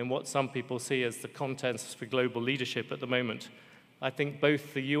in what some people see as the contest for global leadership at the moment, I think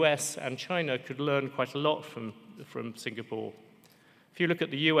both the US and China could learn quite a lot from Singapore. If you look at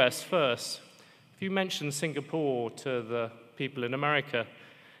the US first, if you mention Singapore to the people in America,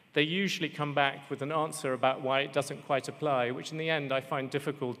 they usually come back with an answer about why it doesn't quite apply, which in the end I find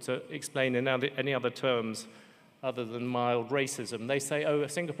difficult to explain in any other terms other than mild racism. They say, oh,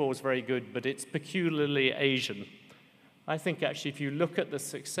 Singapore is very good, but it's peculiarly Asian. I think actually if you look at the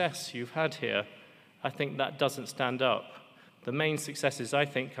success you've had here, I think that doesn't stand up. The main successes, I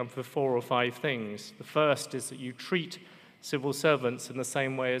think, come for 4 or 5 things. The first is that you treat civil servants in the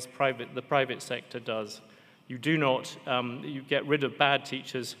same way as the private sector does. You do not, you get rid of bad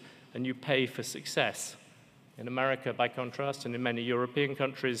teachers and you pay for success. In America, by contrast, and in many European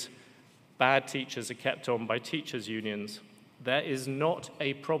countries, bad teachers are kept on by teachers' unions. There is not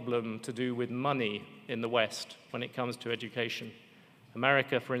a problem to do with money in the West when it comes to education.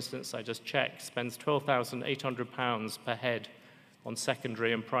 America, for instance, I just checked, spends £12,800 per head on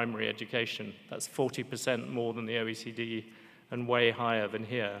secondary and primary education. That's 40% more than the OECD and way higher than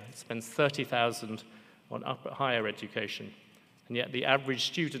here. It spends $30,000 on higher education. And yet the average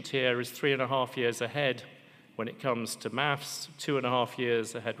student here is 3.5 years ahead when it comes to maths, 2.5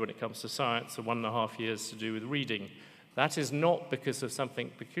 years ahead when it comes to science, and 1.5 years to do with reading. That is not because of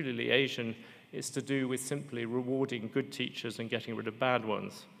something peculiarly Asian. It's to do with simply rewarding good teachers and getting rid of bad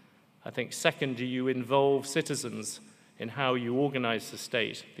ones. I think secondly, you involve citizens in how you organize the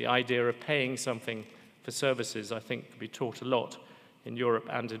state. The idea of paying something for services, I think, could be taught a lot in Europe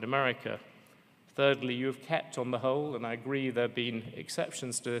and in America. Thirdly, you've kept on the whole, and I agree there have been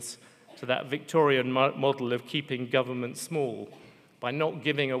exceptions to this, to that Victorian model of keeping government small. By not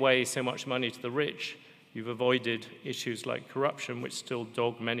giving away so much money to the rich, you've avoided issues like corruption, which still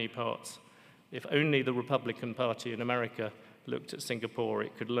dog many parts. If only the Republican Party in America looked at Singapore,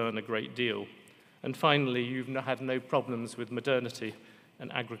 it could learn a great deal. And finally, you've had no problems with modernity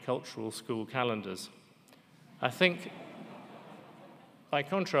and agricultural school calendars. I think, by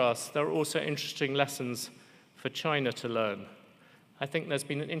contrast, there are also interesting lessons for China to learn. I think there's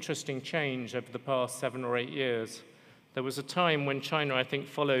been an interesting change over the past 7 or 8 years. There was a time when China, I think,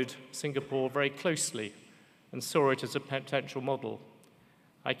 followed Singapore very closely and saw it as a potential model.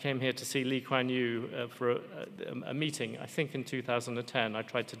 I came here to see Lee Kuan Yew for a meeting, I think in 2010. I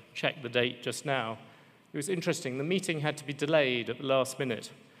tried to check the date just now. It was interesting. The meeting had to be delayed at the last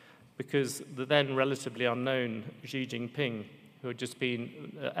minute because the then relatively unknown Xi Jinping, who had just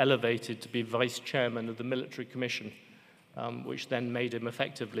been elevated to be vice chairman of the military commission, which then made him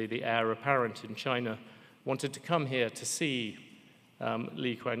effectively the heir apparent in China, wanted to come here to see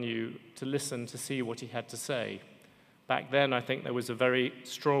Lee Kuan Yew, to listen, to see what he had to say. Back then, I think there was a very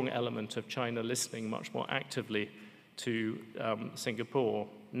strong element of China listening much more actively to Singapore.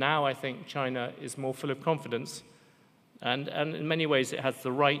 Now I think China is more full of confidence, and in many ways it has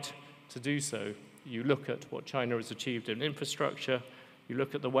the right to do so. You look at what China has achieved in infrastructure, you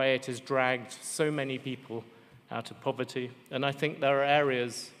look at the way it has dragged so many people out of poverty, and I think there are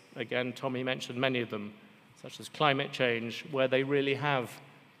areas, again, Tommy mentioned many of them, such as climate change, where they really have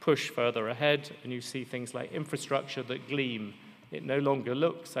pushed further ahead, and you see things like infrastructure that gleam. It no longer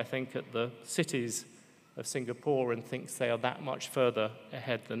looks, I think, at the cities of Singapore and thinks they are that much further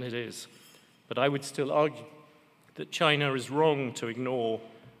ahead than it is. But I would still argue that China is wrong to ignore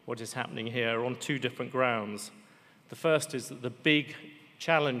what is happening here on 2 different grounds. The first is that the big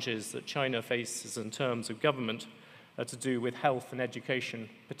challenges that China faces in terms of government are to do with health and education,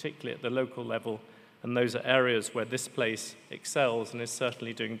 particularly at the local level, and those are areas where this place excels and is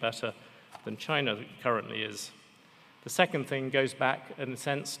certainly doing better than China currently is. The second thing goes back, in a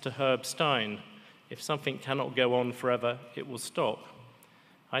sense, to Herb Stein. If something cannot go on forever, it will stop.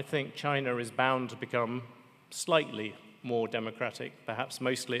 I think China is bound to become slightly more democratic, perhaps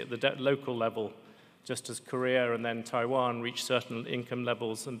mostly at the local level, just as Korea and then Taiwan reached certain income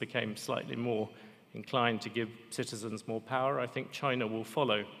levels and became slightly more inclined to give citizens more power. I think China will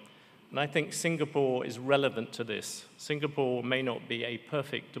follow. And I think Singapore is relevant to this. Singapore may not be a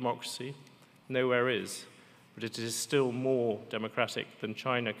perfect democracy, nowhere is, but it is still more democratic than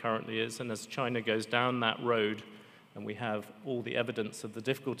China currently is, and as China goes down that road, and we have all the evidence of the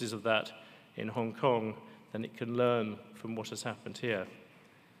difficulties of that in Hong Kong, then it can learn from what has happened here.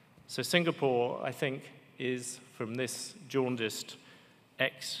 So Singapore, I think, is from this jaundiced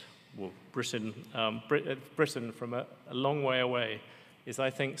Britain from a long way away, is, I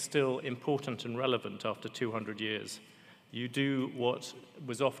think, still important and relevant after 200 years. You do what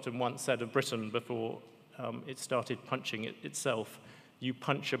was often once said of Britain before it started punching itself. You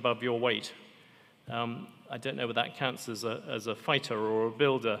punch above your weight. I don't know whether that counts as a fighter or a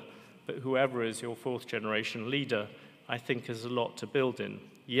builder, but whoever is your fourth generation leader, I think has a lot to build in.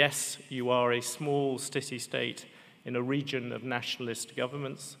 Yes, you are a small city-state in a region of nationalist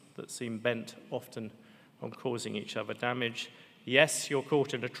governments that seem bent often on causing each other damage. Yes, you're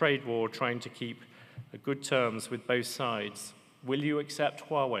caught in a trade war trying to keep good terms with both sides. Will you accept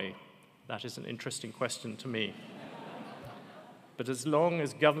Huawei? That is an interesting question to me. But as long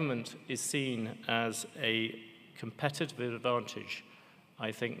as government is seen as a competitive advantage,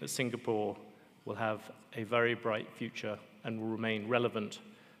 I think that Singapore will have a very bright future and will remain relevant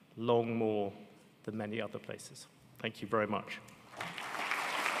long more than many other places. Thank you very much.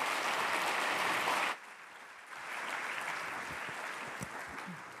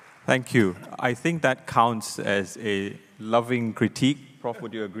 Thank you. I think that counts as a loving critique. Prof,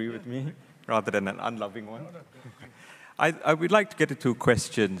 would you agree with me? Rather than an unloving one? I would like to get into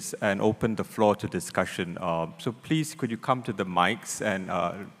questions and open the floor to discussion. So please, could you come to the mics and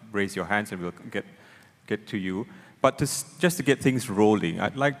raise your hands, and we'll get to you. But just to get things rolling,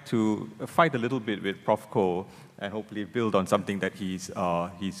 I'd like to fight a little bit with Prof. Koh and hopefully build on something that he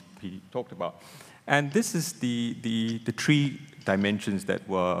talked about. And this is the three dimensions that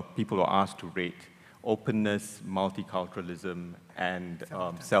people were asked to rate: openness, multiculturalism, and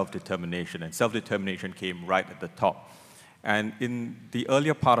self-determination. And self-determination came right at the top. And in the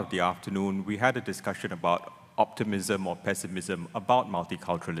earlier part of the afternoon, we had a discussion about optimism or pessimism about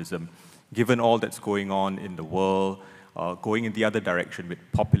multiculturalism, given all that's going on in the world, going in the other direction with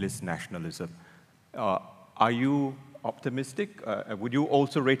populist nationalism. Are you optimistic? Would you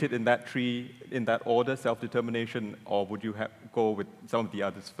also rate it in that order, self-determination, or would you go with some of the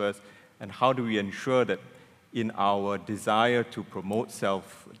others first? And how do we ensure that in our desire to promote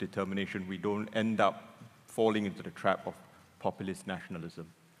self-determination, we don't end up falling into the trap of populist nationalism?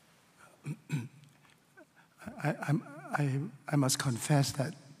 I must confess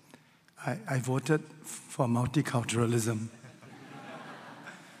that I voted for multiculturalism.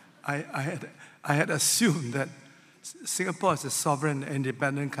 I had assumed that Singapore as a sovereign,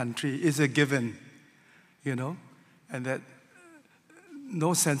 independent country is a given, and that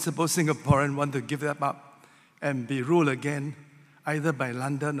no sensible Singaporean want to give that up and be ruled again either by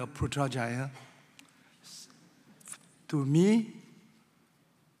London or Putrajaya. To me,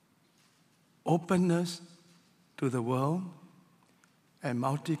 openness to the world and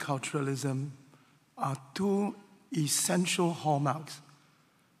multiculturalism are two essential hallmarks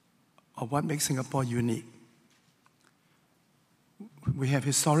of what makes Singapore unique. We have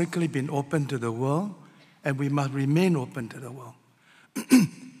historically been open to the world, and we must remain open to the world.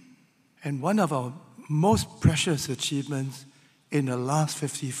 And one of our most precious achievements in the last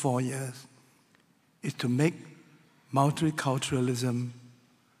 54 years is to make multiculturalism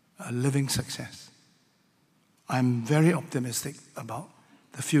a living success. I'm very optimistic about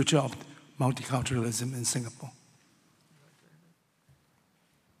the future of multiculturalism in Singapore.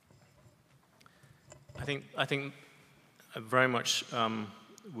 I think I very much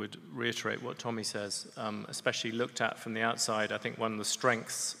would reiterate what Tommy says, especially looked at from the outside. I think one of the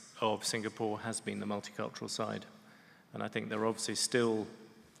strengths of Singapore has been the multicultural side. And I think there are obviously still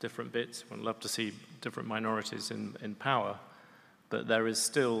different bits. We'd love to see different minorities in power. But there is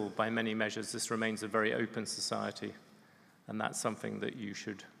still, by many measures, this remains a very open society. And that's something that you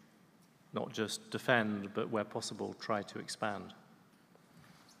should not just defend, but where possible, try to expand.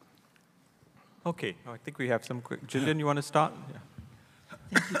 Okay, I think we have some quick... Gillian, you want to start? Yeah.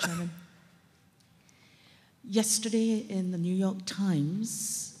 Thank you, Chairman. Yesterday in the New York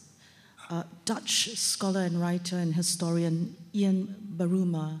Times, Dutch scholar and writer and historian Ian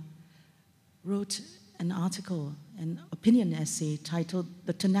Baruma wrote an article, an opinion essay titled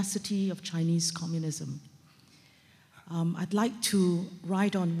 "The Tenacity of Chinese Communism." I'd like to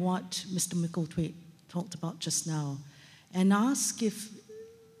write on what Mr. Micklethwaite talked about just now and ask if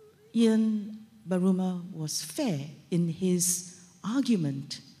Ian Baruma was fair in his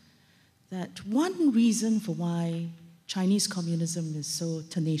argument that one reason for why Chinese communism is so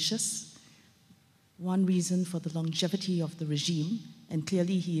tenacious, one reason for the longevity of the regime, and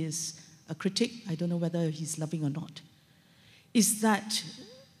clearly he is a critic, I don't know whether he's loving or not, is that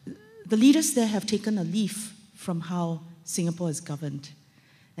the leaders there have taken a leaf from how Singapore is governed.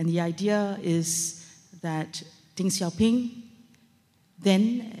 And the idea is that Deng Xiaoping,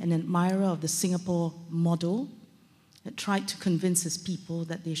 then an admirer of the Singapore model, tried to convince his people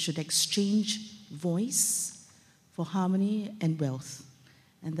that they should exchange voice for harmony and wealth,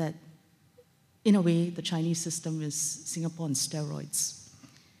 and that, in a way, the Chinese system is Singapore on steroids.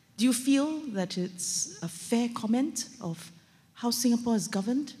 Do you feel that it's a fair comment of how Singapore is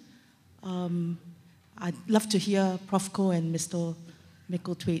governed? I'd love to hear Prof. Koh and Mr.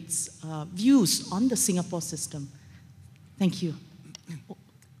 Micklethwaite's views on the Singapore system. Thank you.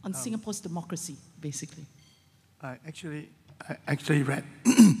 On Singapore's democracy, basically. I actually read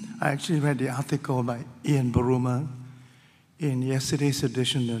the article by Ian Baruma in yesterday's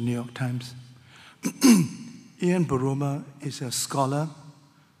edition of the New York Times. Ian Baruma is a scholar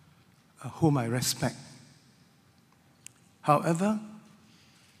whom I respect. However,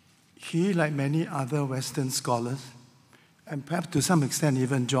 he, like many other Western scholars, and perhaps to some extent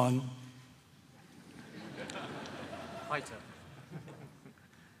even John,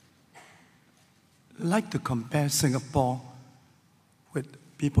 like to compare Singapore with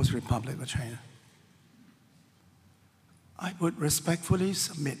People's Republic of China. I would respectfully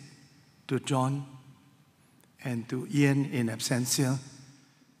submit to John and to Ian in absentia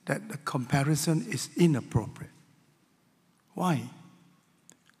that the comparison is inappropriate. Why?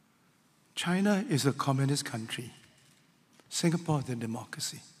 China is a communist country. Singapore is a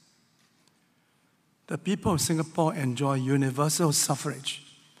democracy. The people of Singapore enjoy universal suffrage.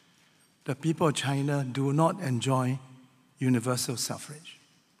 The people of China do not enjoy universal suffrage.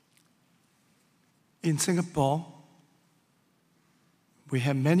 In Singapore, we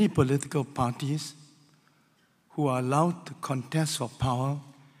have many political parties who are allowed to contest for power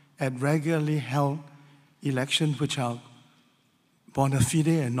at regularly held elections which are bona fide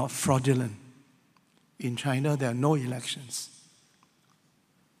and not fraudulent. In China, there are no elections.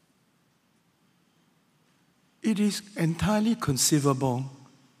 It is entirely conceivable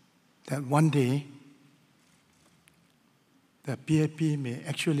that one day the PAP may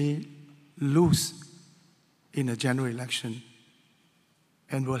actually lose in a general election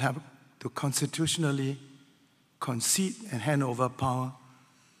and will have to constitutionally concede and hand over power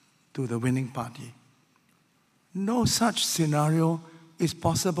to the winning party. No such scenario is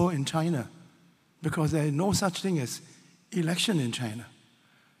possible in China because there is no such thing as election in China.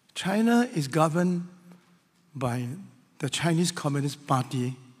 China is governed by the Chinese Communist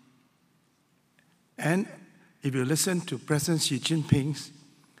Party, and if you listen to President Xi Jinping's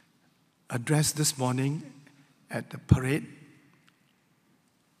address this morning at the parade,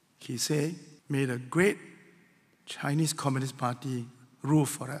 he said, "May the great Chinese Communist Party rule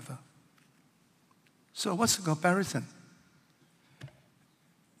forever." So what's the comparison?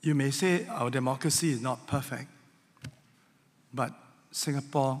 You may say our democracy is not perfect, but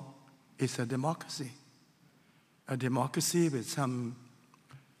Singapore is a democracy with some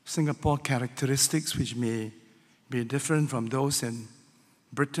Singapore characteristics which may be different from those in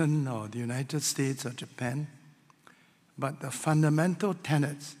Britain or the United States or Japan. But the fundamental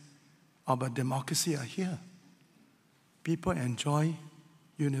tenets of a democracy are here. People enjoy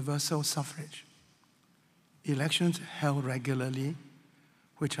universal suffrage. Elections held regularly,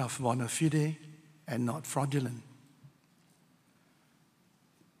 which are bona fide and not fraudulent.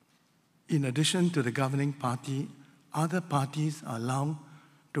 In addition to the governing party, other parties are allowed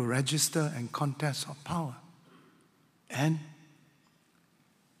to register and contest for power. And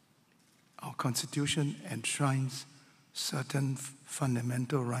our Constitution enshrines certain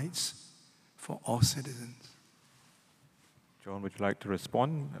fundamental rights for all citizens. John, would you like to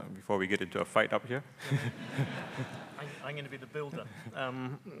respond before we get into a fight up here? I'm going to be the builder.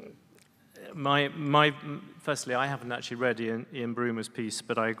 Firstly, I haven't actually read Ian Baruma's piece,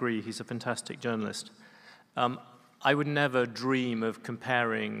 but I agree he's a fantastic journalist. I would never dream of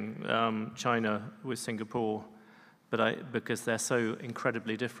comparing China with Singapore, because they're so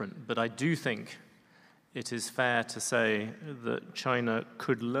incredibly different. But I do think it is fair to say that China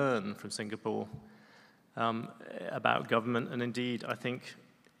could learn from Singapore about government, and indeed, I think,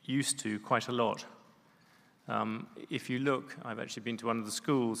 used to quite a lot. If you look, I've actually been to one of the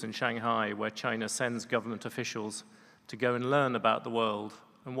schools in Shanghai where China sends government officials to go and learn about the world.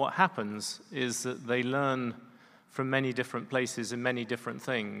 And what happens is that they learn from many different places and many different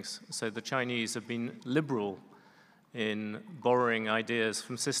things. So the Chinese have been liberal in borrowing ideas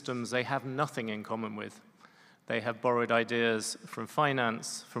from systems they have nothing in common with. They have borrowed ideas from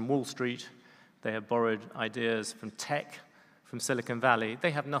finance, from Wall Street. They have borrowed ideas from tech, from Silicon Valley.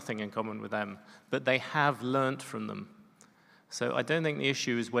 They have nothing in common with them, but they have learnt from them. So I don't think the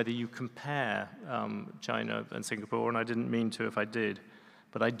issue is whether you compare China and Singapore, and I didn't mean to if I did.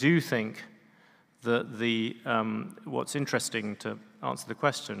 But I do think that what's interesting, to answer the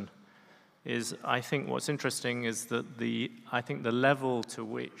question, is I think what's interesting is that I think the level to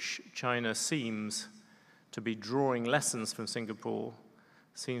which China seems to be drawing lessons from Singapore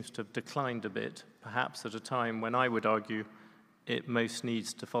seems to have declined a bit, perhaps at a time when I would argue it most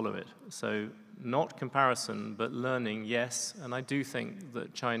needs to follow it. So not comparison, but learning, yes. And I do think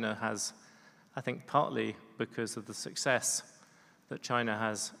that China has, I think partly because of the success that China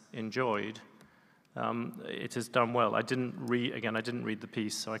has enjoyed, it has done well. I didn't read the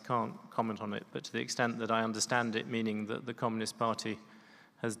piece, so I can't comment on it, but to the extent that I understand it, meaning that the Communist Party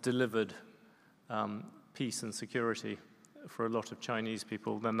has delivered peace and security for a lot of Chinese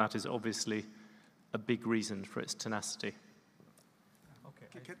people, then that is obviously a big reason for its tenacity.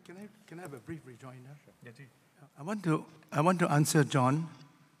 Okay. Can I have a brief rejoinder? Sure. I want to answer John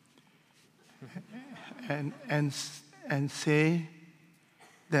and say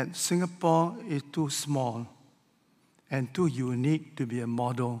that Singapore is too small and too unique to be a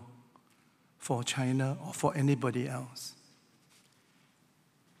model for China or for anybody else.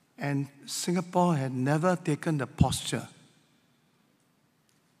 And Singapore had never taken the posture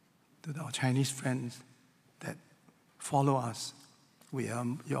to our Chinese friends that follow us, we are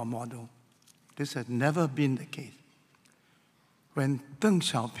your model. This has never been the case. When Deng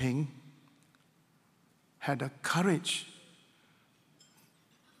Xiaoping had the courage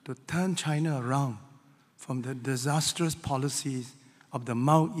to turn China around from the disastrous policies of the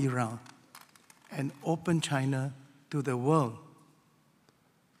Mao era and open China to the world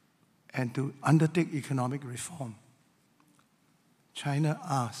and to undertake economic reform, China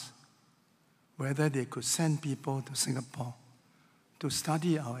asked whether they could send people to Singapore to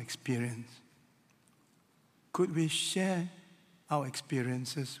study our experience. Could we share our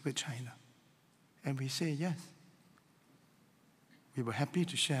experiences with China? And we say yes. We were happy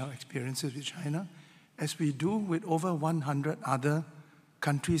to share our experiences with China, as we do with over 100 other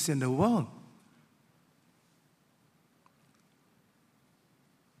countries in the world.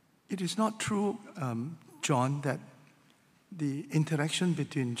 It is not true, John, that the interaction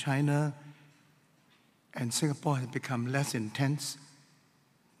between China and Singapore has become less intense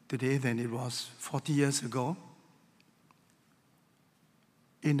today than it was 40 years ago.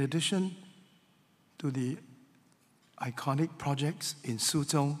 In addition to the iconic projects in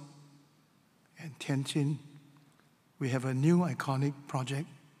Suzhou and Tianjin, we have a new iconic project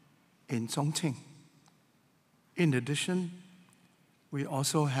in Chongqing. In addition, we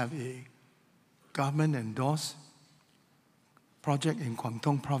also have a government-endorsed project in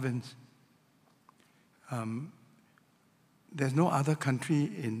Guangdong province. There's no other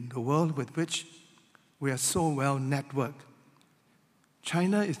country in the world with which we are so well networked.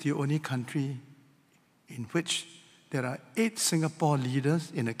 China is the only country in which there are 8 Singapore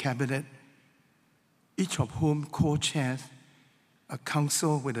leaders in a cabinet, each of whom co-chairs a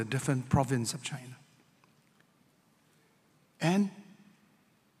council with a different province of China. And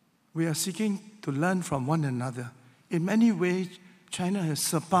we are seeking to learn from one another. In many ways, China has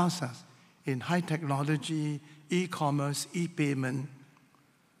surpassed us in high technology, e-commerce, e-payment.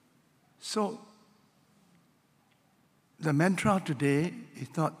 So the mantra today is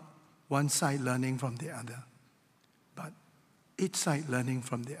not one side learning from the other, but each side learning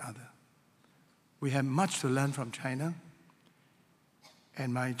from the other. We have much to learn from China,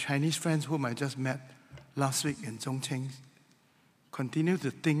 and my Chinese friends whom I just met last week in Chongqing continue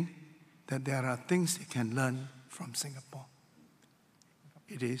to think that there are things they can learn from Singapore.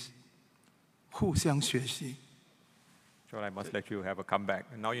 It is 互相学习. John, I must let you have a comeback.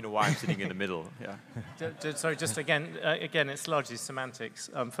 And now you know why I'm sitting in the middle. Yeah. Sorry, just again, it's largely semantics.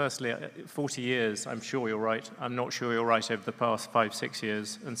 Firstly, 40 years, I'm sure you're right. I'm not sure you're right over the past 5-6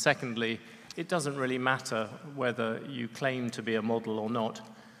 years. And secondly, it doesn't really matter whether you claim to be a model or not.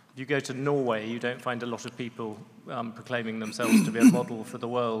 If you go to Norway, you don't find a lot of people proclaiming themselves to be a model for the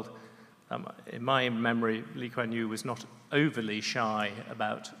world. In my memory, Lee Kuan Yew was not overly shy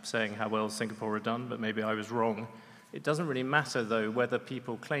about saying how well Singapore had done, but maybe I was wrong. It doesn't really matter, though, whether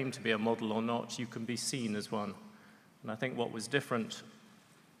people claim to be a model or not. You can be seen as one. And I think what was different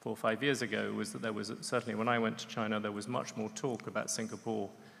 4 or 5 years ago was that there was, certainly when I went to China, there was much more talk about Singapore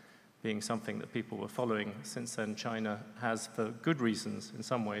being something that people were following. Since then, China has, for good reasons, in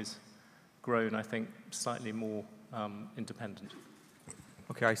some ways, grown, I think, slightly more independent.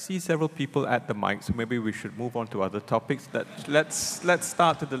 Okay, I see several people at the mic, so maybe we should move on to other topics. Let's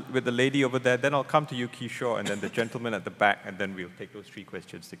start with the lady over there, then I'll come to you, Kishore, and then the gentleman at the back, and then we'll take those 3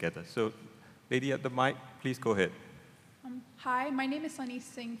 questions together. So, lady at the mic, please go ahead. Hi, my name is Sunny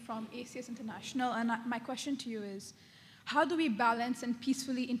Singh from ACS International, and my question to you is, how do we balance and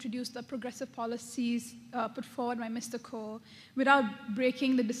peacefully introduce the progressive policies put forward by Mr. Koh without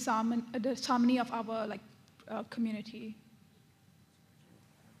breaking the disharmony of our community?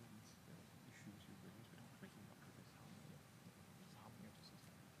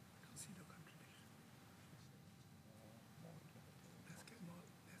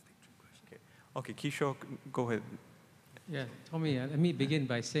 Okay, Kishore, go ahead. Yeah, Tommy, let me begin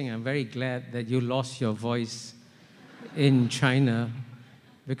by saying I'm very glad that you lost your voice in China,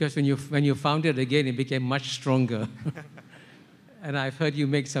 because when you found it again, it became much stronger. And I've heard you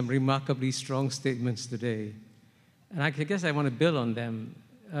make some remarkably strong statements today. And I guess I want to build on them.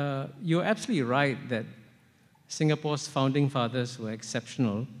 You're absolutely right that Singapore's founding fathers were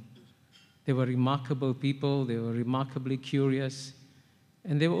exceptional. They were remarkable people, they were remarkably curious,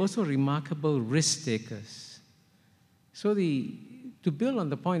 and they were also remarkable risk takers. So to build on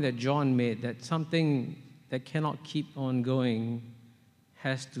the point that John made, that something that cannot keep on going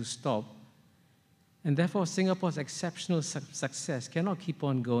has to stop, and therefore Singapore's exceptional success cannot keep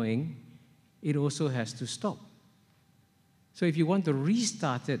on going, it also has to stop. So if you want to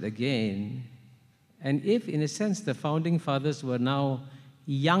restart it again, and if, in a sense, the founding fathers were now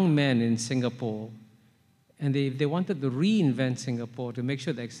young men in Singapore, and they wanted to reinvent Singapore to make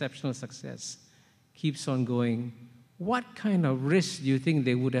sure the exceptional success keeps on going, what kind of risks do you think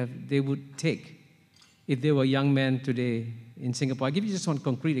they would take if they were young men today in Singapore? I'll give you just one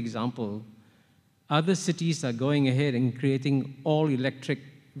concrete example. Other cities are going ahead and creating all-electric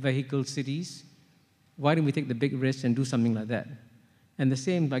vehicle cities. Why don't we take the big risk and do something like that? And the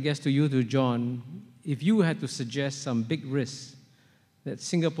same, I guess, to you, to John, if you had to suggest some big risks that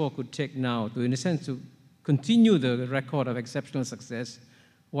Singapore could take now to, in a sense, to continue the record of exceptional success,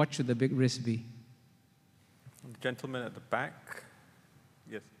 what should the big risk be? The gentleman at the back.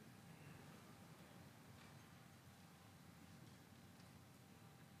 Yes.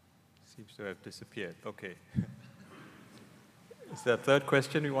 Seems to have disappeared. Okay. Is there a third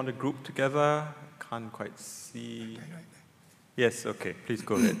question we want to group together? Can't quite see. Yes, okay. Please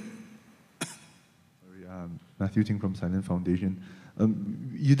go ahead. Sorry, Matthew Ting from Silent Foundation.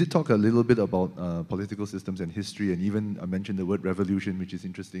 You did talk a little bit about political systems and history, and even mentioned the word revolution, which is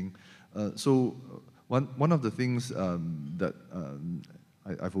interesting. So one of the things that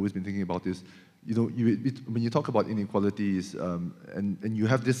I've always been thinking about is, when you talk about inequalities, and you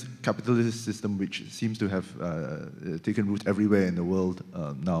have this capitalist system which seems to have taken root everywhere in the world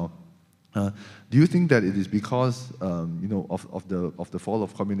now. Do you think that it is because of the fall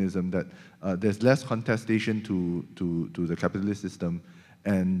of communism that there's less contestation to the capitalist system,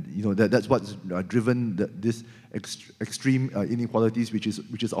 and that's what's driven this extreme inequalities, which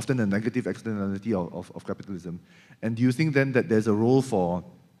is often a negative externality of capitalism? And do you think then that there's a role for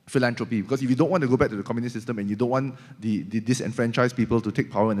philanthropy? Because if you don't want to go back to the communist system and you don't want the disenfranchised people to take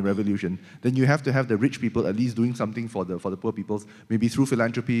power in the revolution, then you have to have the rich people at least doing something for the poor peoples, maybe through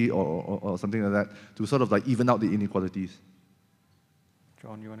philanthropy or something like that, to sort of even out the inequalities.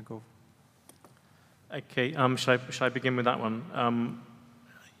 John, you want to go? Okay, shall I begin with that one?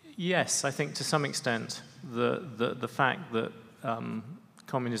 Yes, I think to some extent the fact that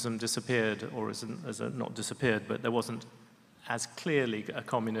communism disappeared, or not disappeared, but there wasn't as clearly a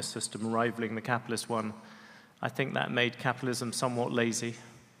communist system rivaling the capitalist one, I think that made capitalism somewhat lazy.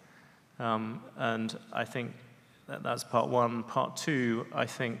 And I think that's part one. Part two, I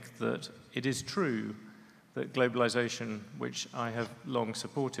think that it is true that globalization, which I have long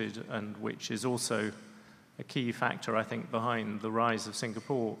supported and which is also a key factor, I think, behind the rise of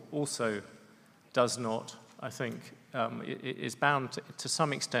Singapore, also does not, I think, it is bound to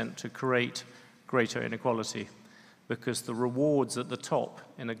some extent to create greater inequality, because the rewards at the top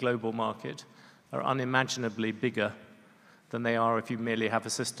in a global market are unimaginably bigger than they are if you merely have a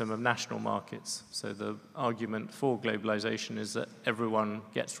system of national markets. So the argument for globalization is that everyone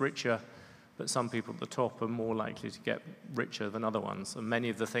gets richer, but some people at the top are more likely to get richer than other ones. And many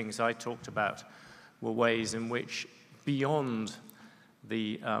of the things I talked about were ways in which, beyond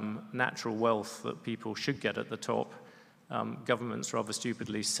the natural wealth that people should get at the top, governments rather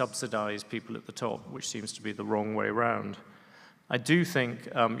stupidly subsidize people at the top, which seems to be the wrong way around. I do think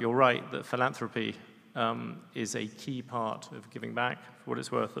you're right that philanthropy is a key part of giving back. For what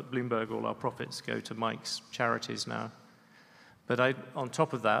it's worth, at Bloomberg, all our profits go to Mike's charities now. But on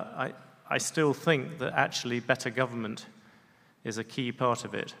top of that, I still think that actually better government is a key part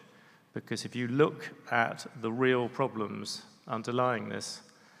of it, because if you look at the real problems underlying this,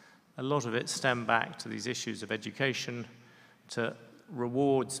 a lot of it stem back to these issues of education, to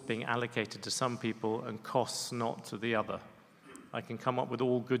rewards being allocated to some people and costs not to the other. I can come up with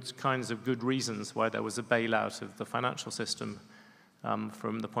all kinds of good reasons why there was a bailout of the financial system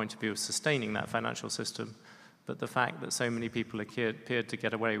from the point of view of sustaining that financial system. But the fact that so many people appeared to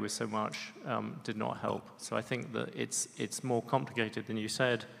get away with so much did not help. So I think that it's more complicated than you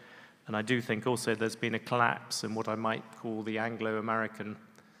said. And I do think also there's been a collapse in what I might call the Anglo-American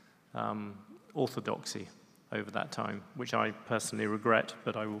orthodoxy over that time, which I personally regret,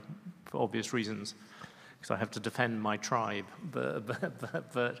 but I will, for obvious reasons, because I have to defend my tribe.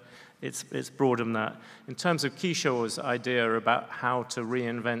 But it's broader than that. In terms of Kishore's idea about how to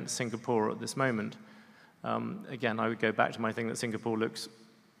reinvent Singapore at this moment, again, I would go back to my thing that Singapore looks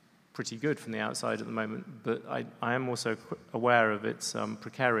pretty good from the outside at the moment, but I am also aware of its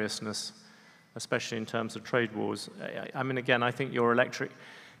precariousness, especially in terms of trade wars. I mean, again, I think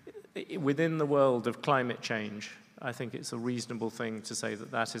within the world of climate change, I think it's a reasonable thing to say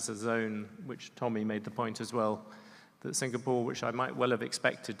that that is a zone, which Tommy made the point as well, that Singapore, which I might well have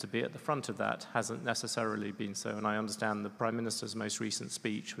expected to be at the front of that, hasn't necessarily been so. And I understand the Prime Minister's most recent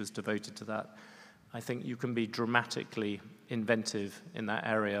speech was devoted to that. I think you can be dramatically inventive in that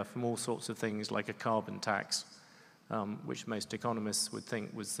area from all sorts of things like a carbon tax, which most economists would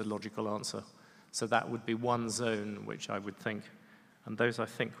think was the logical answer. So that would be one zone which I would think, and those I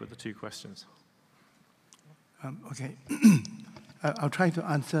think were the two questions. Okay, I'll try to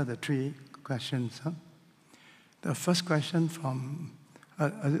answer the three questions. The first question from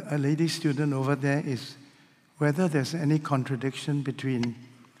a lady student over there is whether there's any contradiction between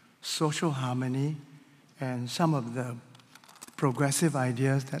social harmony and some of the progressive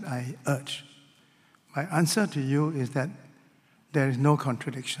ideas that I urge. My answer to you is that there is no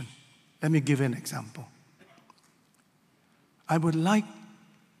contradiction. Let me give an example. I would like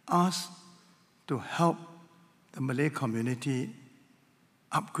us to help the Malay community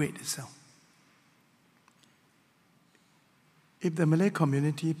upgrade itself. If the Malay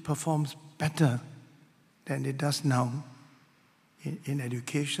community performs better than it does now in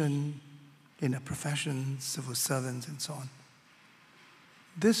education, in a profession, civil servants, and so on,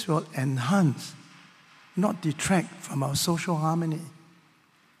 this will enhance, not detract from our social harmony.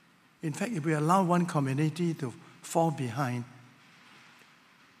 In fact, if we allow one community to fall behind,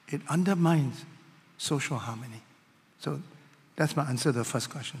 it undermines social harmony. So that's my answer to the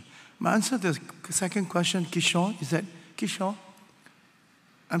first question. My answer to the second question, Kishore, is that, Kishore,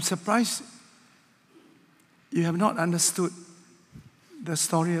 I'm surprised you have not understood the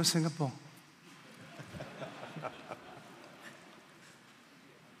story of Singapore.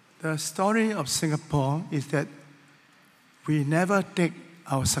 The story of Singapore is that we never take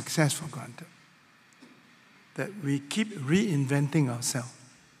our success for granted, that we keep reinventing ourselves.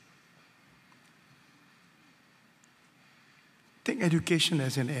 Take education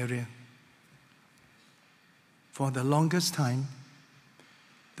as an area. For the longest time,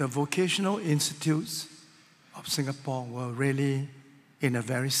 the vocational institutes of Singapore were really in a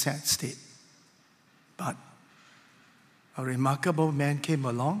very sad state. But a remarkable man came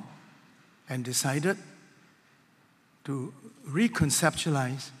along and decided to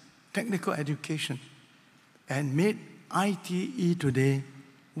reconceptualize technical education and made ITE today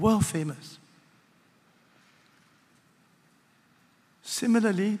world famous.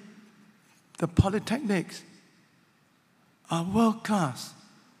 Similarly, the polytechnics are world class.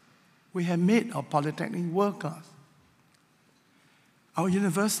 We have made our polytechnic world class. Our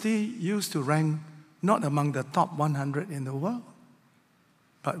university used to rank not among the top 100 in the world,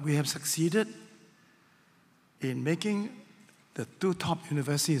 but we have succeeded in making the two top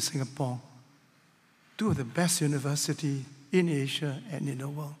universities in Singapore two of the best universities in Asia and in the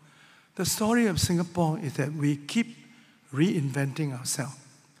world. The story of Singapore is that we keep reinventing ourselves.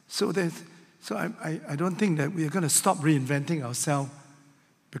 So I don't think that we're going to stop reinventing ourselves,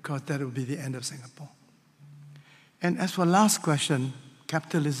 because that will be the end of Singapore. And as for last question,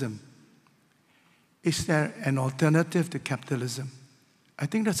 capitalism. Is there an alternative to capitalism? I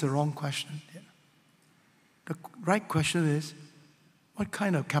think that's a wrong question. Yeah. The right question is, what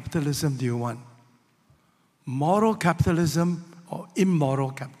kind of capitalism do you want? Moral capitalism or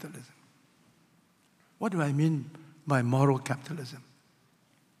immoral capitalism? What do I mean by moral capitalism?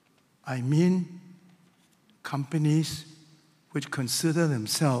 I mean companies which consider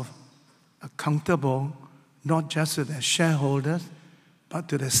themselves accountable not just to their shareholders, but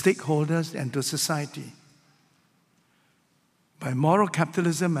to their stakeholders and to society. By moral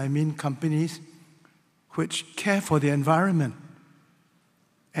capitalism, I mean companies which care for the environment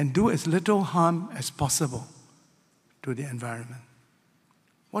and do as little harm as possible to the environment.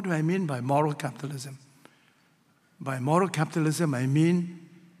 What do I mean by moral capitalism? By moral capitalism, I mean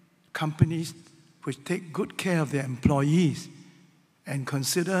companies which take good care of their employees and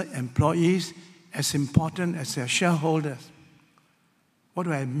consider employees as important as their shareholders. What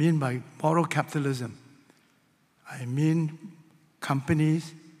do I mean by moral capitalism? I mean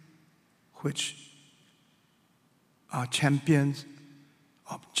companies which are champions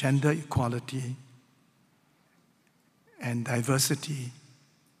of gender equality and diversity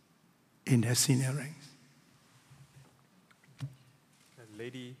in their senior ranks.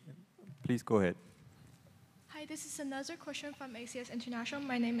 Lady, please go ahead. Hi, this is another question from ACS International.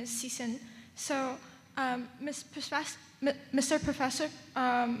 My name is Sisen. So, Mr. Professor,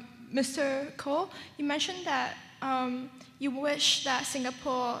 Mr. Koh, you mentioned that you wish that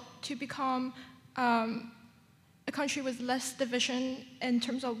Singapore to become a country with less division in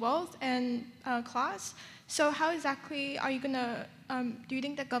terms of wealth and class. So how exactly are you going to, do you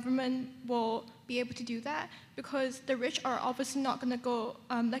think the government will be able to do that? Because the rich are obviously not going to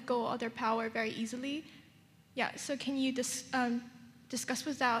let go of their power very easily. Yeah, so can you discuss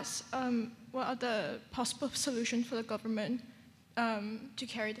with us what are the possible solutions for the government to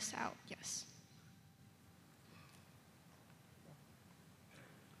carry this out? Yes.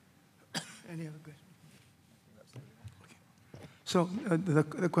 Any other questions? So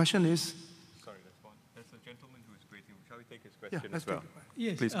the question is? Sorry, that's one. That's a gentleman who is waiting. Shall we take his question Yeah, as well?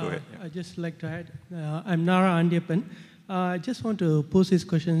 Yes, Please go ahead. Yeah. I'd just like to add, I'm Nara Andyapan. I just want to pose these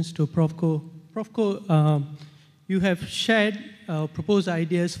questions to Prof. Koh. Prof. Koh, you have shared proposed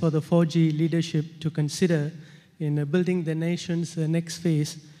ideas for the 4G leadership to consider in building the nation's next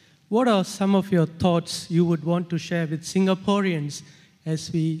phase. What are some of your thoughts you would want to share with Singaporeans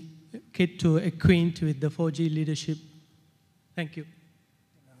as we get to acquaint with the 4G leadership? Thank you.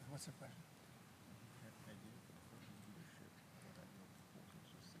 What's the question?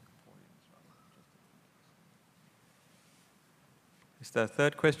 Is there a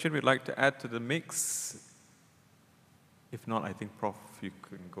third question we'd like to add to the mix? If not, I think, Prof, you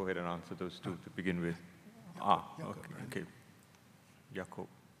can go ahead and answer those two to begin with. Okay. Jakob.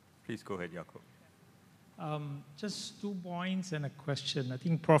 Please go ahead, Jakob. Just 2 points and a question. I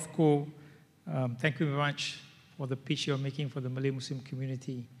think, Prof. Koh, thank you very much for the pitch you're making for the Malay-Muslim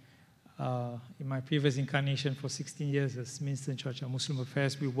community. In my previous incarnation for 16 years as Minister in charge of Muslim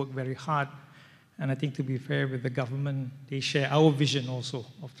Affairs, we worked very hard. And I think to be fair with the government, they share our vision also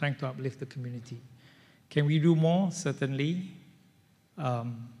of trying to uplift the community. Can we do more? Certainly.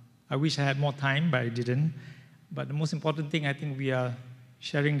 I wish I had more time, but I didn't. But the most important thing, I think we are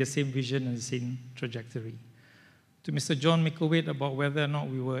sharing the same vision and the same trajectory. To Mr. John Mickleweight about whether or not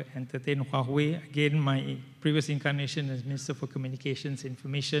we will entertain Huawei, again, my previous incarnation as Minister for Communications and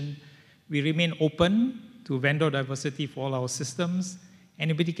Information, we remain open to vendor diversity for all our systems.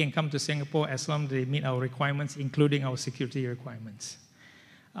 Anybody can come to Singapore as long as they meet our requirements, including our security requirements.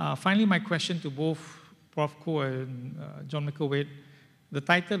 Finally, my question to both Prof. Koh and John Mickleweight, the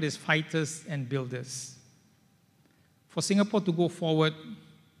title is Fighters and Builders. For Singapore to go forward,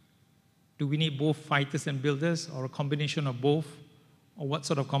 do we need both fighters and builders, or a combination of both? Or what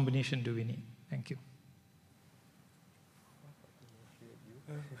sort of combination do we need? Thank you.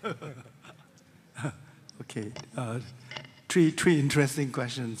 Okay, three interesting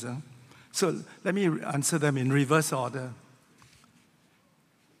questions. So let me answer them in reverse order.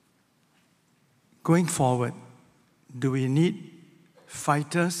 Going forward, do we need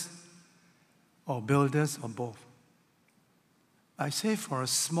fighters or builders or both? I say for a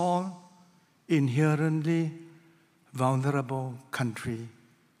small, inherently vulnerable country,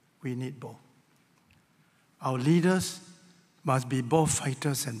 we need both. Our leaders must be both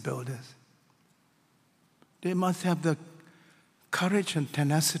fighters and builders. They must have the courage and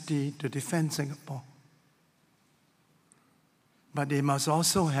tenacity to defend Singapore. But they must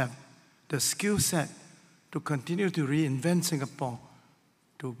also have the skill set to continue to reinvent Singapore,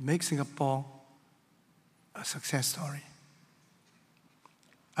 to make Singapore a success story.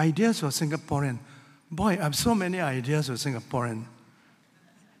 Ideas for Singaporean. Boy, I have so many ideas for Singaporean.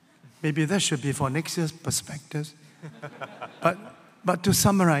 Maybe that should be for next year's perspectives. But to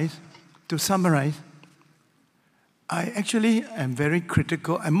summarize, I actually am very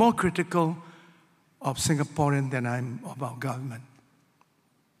critical. I'm more critical of Singaporean than I'm of our government.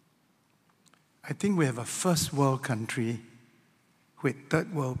 I think we have a first world country with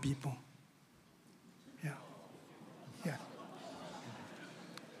third world people. Yeah.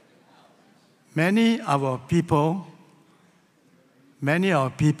 Many of our people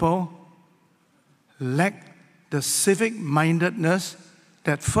lack the civic mindedness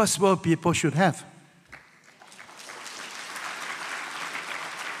that first world people should have.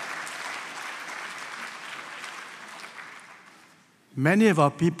 Many of our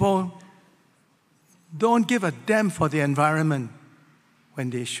people don't give a damn for the environment. when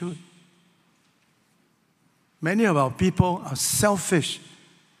they should. Many of our people are selfish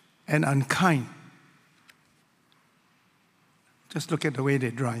and unkind. Just look at the way they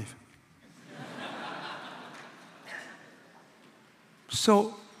drive.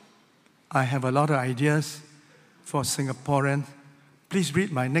 So, I have a lot of ideas for Singaporeans. Please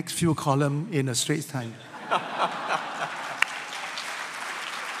read my next few columns in a Straits Times.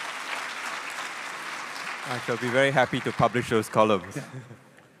 I shall be very happy to publish those columns. Yeah.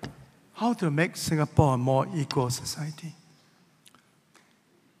 How to make Singapore a more equal society?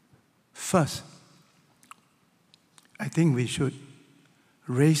 First, I think we should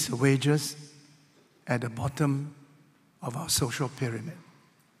raise the wages at the bottom of our social pyramid.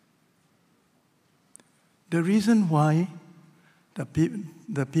 The reason why the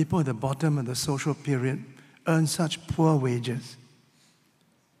people at the bottom of the social pyramid earn such poor wages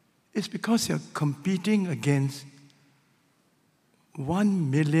is because you're competing against 1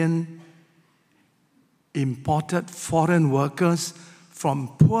 million imported foreign workers from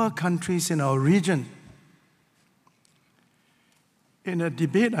poor countries in our region. In a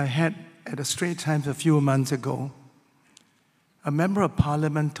debate I had at the Straits Times a few months ago, a member of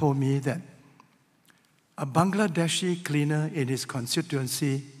parliament told me that a Bangladeshi cleaner in his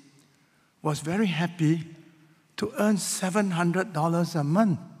constituency was very happy to earn $700 a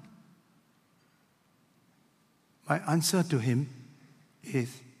month. My answer to him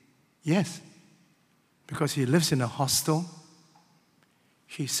is yes, because he lives in a hostel.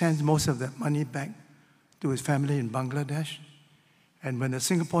 He sends most of that money back to his family in Bangladesh. And when the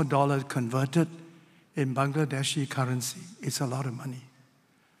Singapore dollar is converted in Bangladeshi currency, it's a lot of money.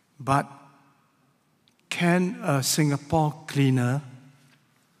 But can a Singapore cleaner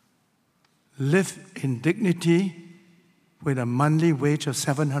live in dignity with a monthly wage of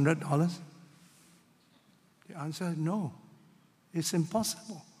 $700? The answer is no. It's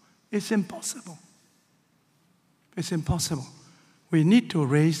impossible. It's impossible. It's impossible. We need to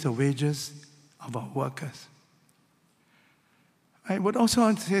raise the wages of our workers. I would also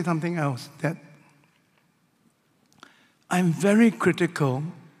want to say something else, that I'm very critical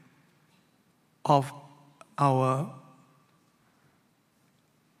of our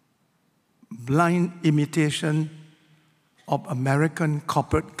blind imitation of American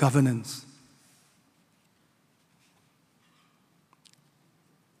corporate governance.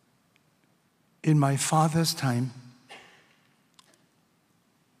 In my father's time,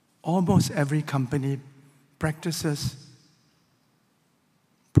 almost every company practices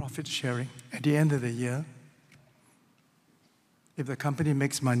profit sharing. At the end of the year, if the company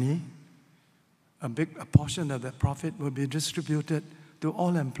makes money, a portion of that profit will be distributed to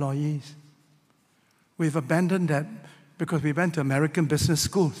all employees. We've abandoned that because we went to American business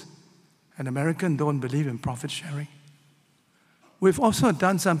schools, and Americans don't believe in profit sharing. We've also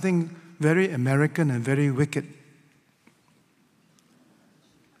done something very American and very wicked.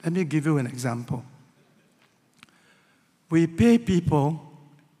 Let me give you an example. We pay people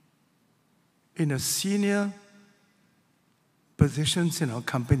in a senior positions in our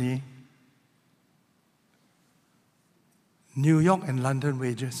company New York and London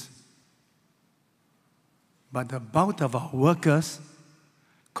wages. But the bulk of our workers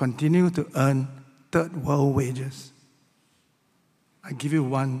continue to earn third world wages. I give you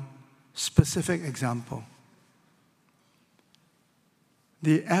one specific example.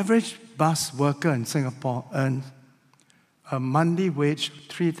 The average bus worker in Singapore earns a monthly wage of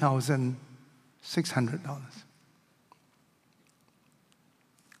 $3,600.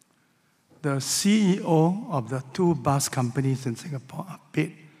 The CEO of the 2 bus companies in Singapore are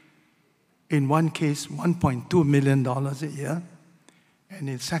paid, in one case, $1.2 million a year, and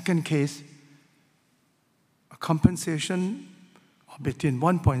in second case, a compensation of between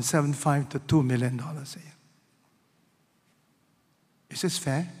 $1.75 to $2 million a year. Is this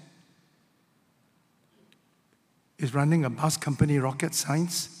fair? Is running a bus company rocket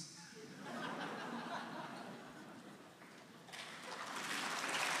science?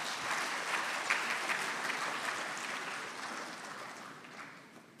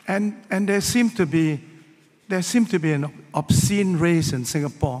 And there seems to be an obscene race in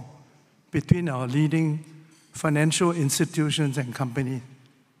Singapore between our leading financial institutions and companies.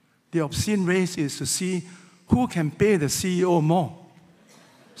 The obscene race is to see who can pay the CEO more.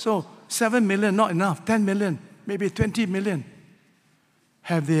 So 7 million, not enough, 10 million, maybe 20 million.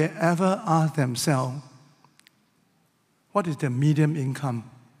 Have they ever asked themselves, what is the median income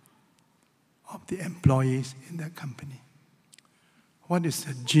of the employees in that company? What is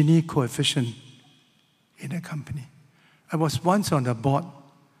the Gini coefficient in a company? I was once on the board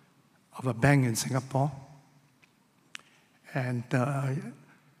of a bank in Singapore, And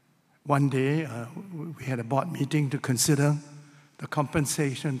one day, we had a board meeting to consider the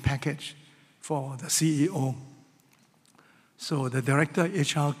compensation package for the CEO. So the director of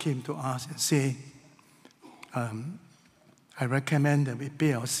HR came to us and said, I recommend that we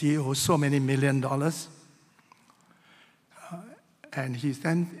pay our CEO so many $1 million. And he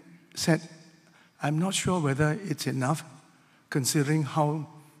then said, I'm not sure whether it's enough considering how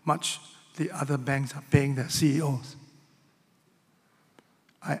much the other banks are paying their CEOs.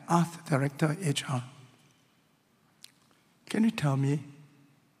 I asked the director of HR, can you tell me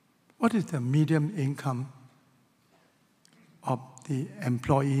what is the median income of the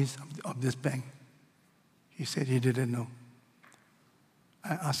employees of this bank? He said he didn't know.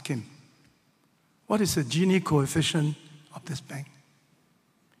 I asked him, what is the Gini coefficient of this bank?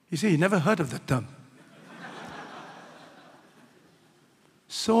 He said he never heard of the term.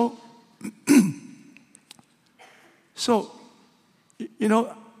 So, you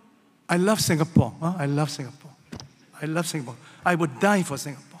know, I love Singapore. Huh? I love Singapore. I love Singapore. I would die for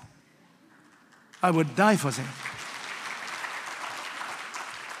Singapore. I would die for Singapore.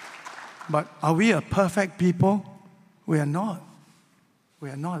 But are we a perfect people? We are not. We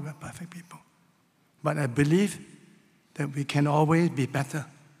are not a perfect people. But I believe that we can always be better.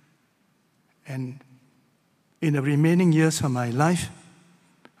 And in the remaining years of my life,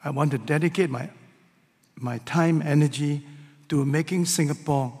 I want to dedicate my time, energy to making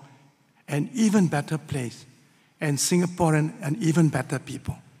Singapore an even better place and Singaporean an even better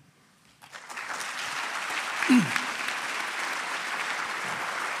people.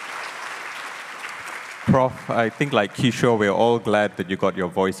 Prof, I think like Kishore, we're all glad that you got your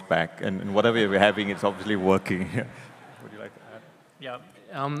voice back, and whatever we're having, it's obviously working. Would you like to add? Yeah,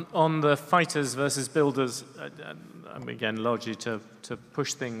 on the fighters versus builders, again, largely to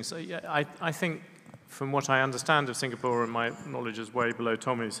push things, I think from what I understand of Singapore, and my knowledge is way below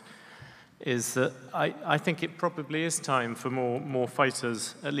Tommy's, is that I think it probably is time for more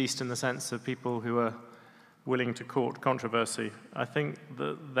fighters, at least in the sense of people who are willing to court controversy. I think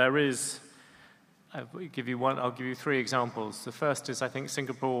that there is, I'll give you three examples. The first is I think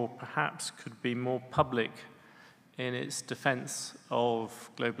Singapore perhaps could be more public in its defense of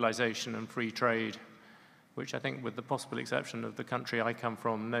globalization and free trade, which I think, with the possible exception of the country I come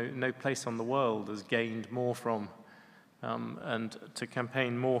from, no place on the world has gained more from. And to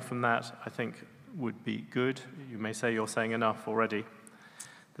campaign more from that, I think, would be good. You may say you're saying enough already.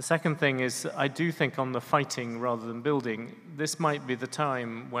 The second thing is, I do think on the fighting rather than building, this might be the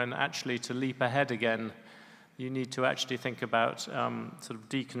time when actually to leap ahead again, you need to actually think about sort of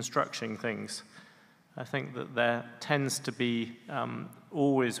deconstructing things. I think that there tends to be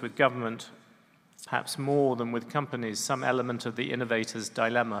always with government, perhaps more than with companies, some element of the innovator's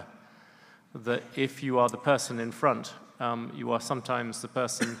dilemma, that if you are the person in front, you are sometimes the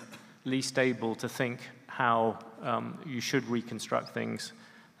person least able to think how you should reconstruct things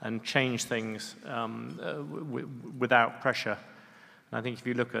and change things without pressure. And I think if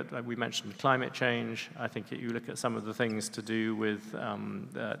you look at, like we mentioned, climate change, I think you look at some of the things to do with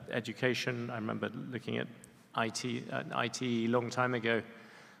education. I remember looking at ITE a long time ago,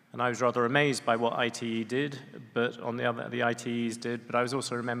 and I was rather amazed by what ITE did, but on the other, the ITEs did, but I was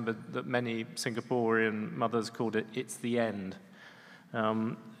also remembered that many Singaporean mothers called it, it's the end.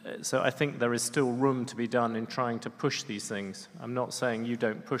 So I think there is still room to be done in trying to push these things. I'm not saying you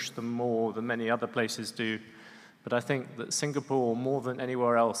don't push them more than many other places do, but I think that Singapore, more than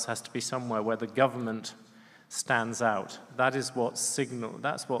anywhere else, has to be somewhere where the government stands out. That is what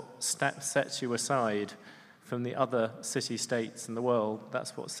that's what sets you aside from the other city-states in the world.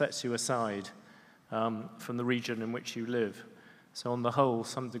 That's what sets you aside from the region in which you live. So on the whole,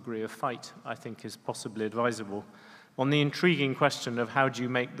 some degree of fight, I think, is possibly advisable. On the intriguing question of how do you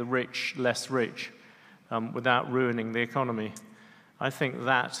make the rich less rich without ruining the economy, I think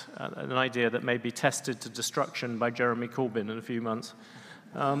that, an idea that may be tested to destruction by Jeremy Corbyn in a few months,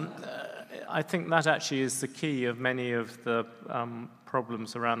 I think that actually is the key of many of the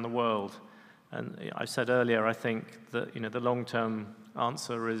problems around the world. And I said earlier, I think that the long-term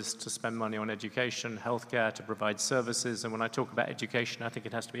answer is to spend money on education, healthcare, to provide services. And when I talk about education, I think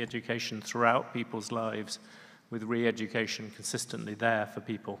it has to be education throughout people's lives, with re-education consistently there for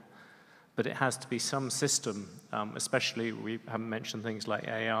people. But it has to be some system, especially, we haven't mentioned things like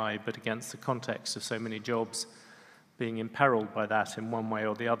AI, but against the context of so many jobs being imperiled by that in one way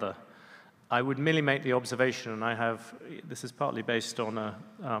or the other. I would merely make the observation, and this is partly based on a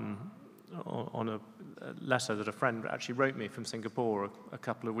letter that a friend actually wrote me from Singapore a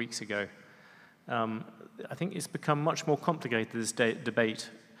couple of weeks ago. I think it's become much more complicated, this debate,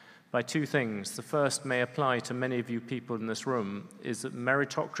 by two things. The first may apply to many of you people in this room, is that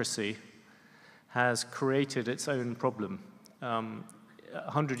meritocracy has created its own problem.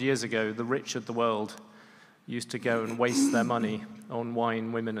 100 years ago, the rich of the world used to go and waste their money on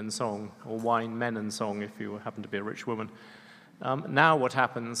wine, women, and song, or wine, men, and song, if you happen to be a rich woman. Now what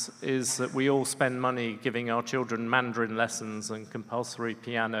happens is that we all spend money giving our children Mandarin lessons and compulsory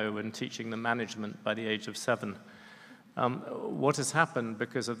piano and teaching them management by the age of 7. What has happened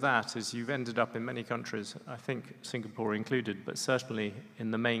because of that is you've ended up in many countries, I think Singapore included, but certainly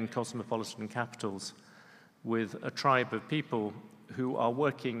in the main cosmopolitan capitals, with a tribe of people who are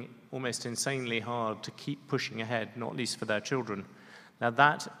working almost insanely hard to keep pushing ahead, not least for their children. Now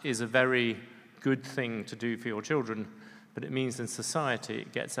that is a very good thing to do for your children, but it means in society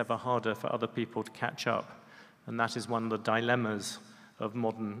it gets ever harder for other people to catch up. And that is one of the dilemmas of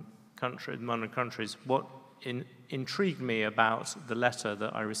modern countries. What intrigued me about the letter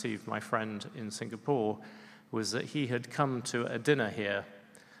that I received from my friend in Singapore was that he had come to a dinner here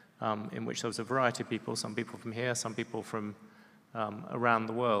in which there was a variety of people, some people from here, some people from around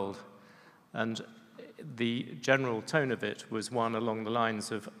the world. And the general tone of it was one along the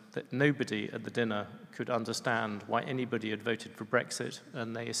lines of that nobody at the dinner could understand why anybody had voted for Brexit,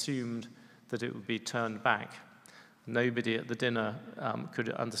 and they assumed that it would be turned back. Nobody at the dinner could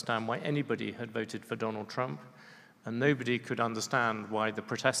understand why anybody had voted for Donald Trump, and nobody could understand why the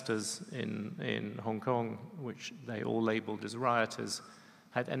protesters in Hong Kong, which they all labeled as rioters,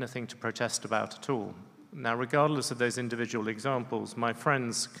 had anything to protest about at all. Now, regardless of those individual examples, my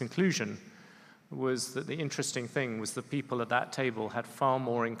friend's conclusion was that the interesting thing was the people at that table had far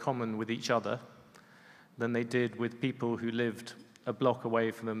more in common with each other than they did with people who lived a block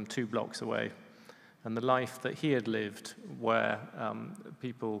away from them, 2 blocks away. And the life that he had lived, where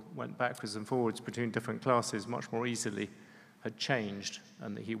people went backwards and forwards between different classes much more easily, had changed,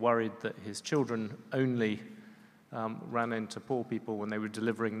 and that he worried that his children only ran into poor people when they were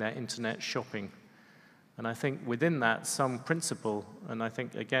delivering their internet shopping. And I think within that, some principle, and I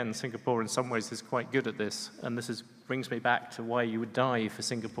think, again, Singapore in some ways is quite good at this, and this brings me back to why you would die for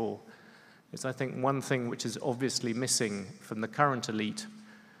Singapore, is I think one thing which is obviously missing from the current elite,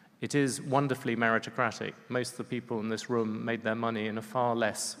 it is wonderfully meritocratic. Most of the people in this room made their money in a far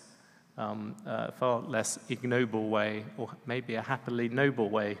less ignoble way, or maybe a happily noble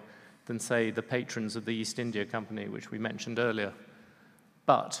way, than, say, the patrons of the East India Company, which we mentioned earlier.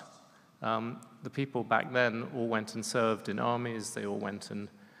 But the people back then all went and served in armies, they all went and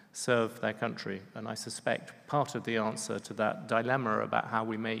served their country. And I suspect part of the answer to that dilemma about how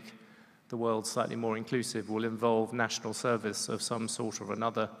we make the world slightly more inclusive will involve national service of some sort or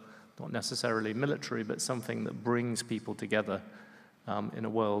another, not necessarily military, but something that brings people together in a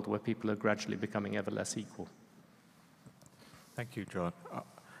world where people are gradually becoming ever less equal. Thank you, John.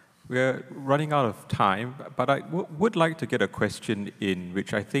 We're running out of time, but I would like to get a question in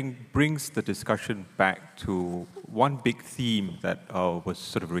which I think brings the discussion back to one big theme that was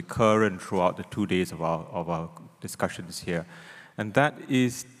sort of recurrent throughout the 2 days of our discussions here. And that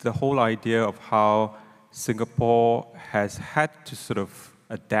is the whole idea of how Singapore has had to sort of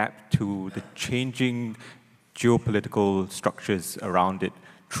adapt to the changing geopolitical structures around it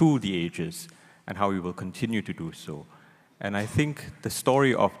through the ages, and how we will continue to do so. And I think the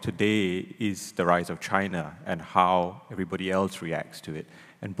story of today is the rise of China and how everybody else reacts to it.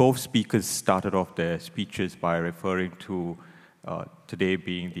 And both speakers started off their speeches by referring to today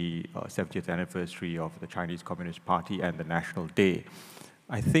being the 70th anniversary of the Chinese Communist Party and the National Day.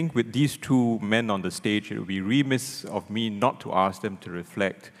 I think with these two men on the stage, it would be remiss of me not to ask them to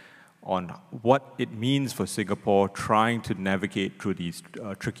reflect on what it means for Singapore trying to navigate through these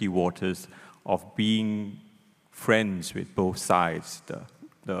tricky waters of being friends with both sides,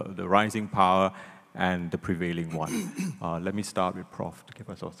 the rising power and the prevailing one. Let me start with Prof to give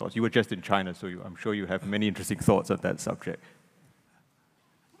us our thoughts. You were just in China, so I'm sure you have many interesting thoughts on that subject.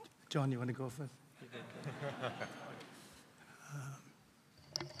 John, you want to go first?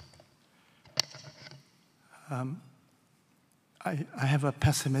 I have a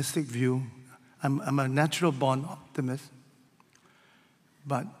pessimistic view. I'm a natural-born optimist,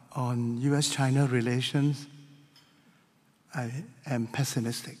 but on US-China relations, I am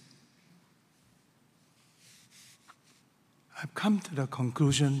pessimistic. I've come to the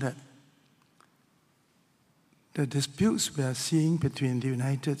conclusion that the disputes we are seeing between the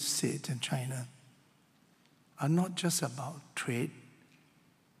United States and China are not just about trade,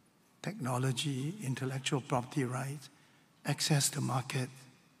 technology, intellectual property rights, access to market.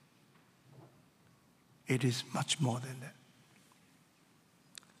 It is much more than that.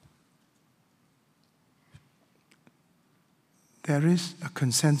 there is a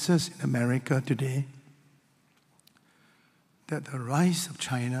consensus in America today that the rise of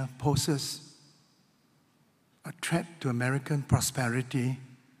China poses a threat to American prosperity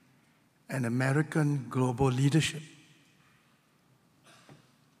and American global leadership.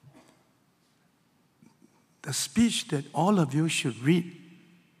 The speech that all of you should read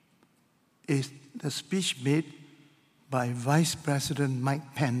is the speech made by Vice President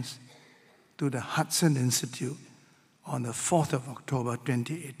Mike Pence to the Hudson Institute on the 4th of October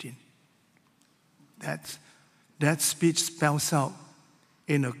 2018. That speech spells out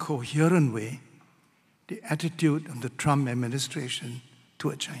in a coherent way the attitude of the Trump administration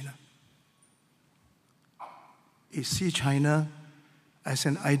toward China. It sees China as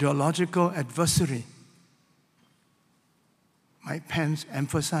an ideological adversary. Mike Pence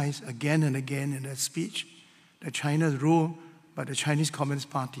emphasized again and again in that speech that China is ruled by the Chinese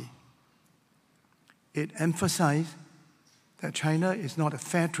Communist Party. It emphasized that China is not a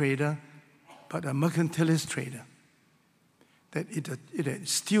fair trader, but a mercantilist trader. That it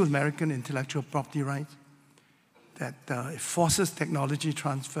steals American intellectual property rights, that it forces technology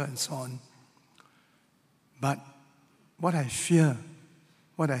transfer and so on. But what I fear,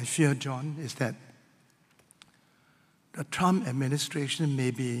 John, is that the Trump administration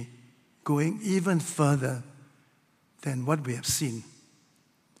may be going even further than what we have seen.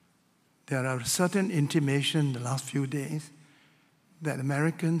 There are certain intimations in the last few days that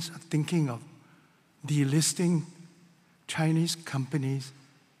Americans are thinking of delisting Chinese companies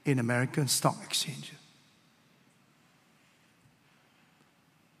in American stock exchanges.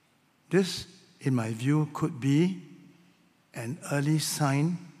 This, in my view, could be an early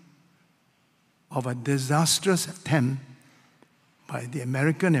sign of a disastrous attempt by the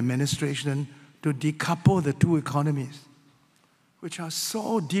American administration to decouple the two economies, which are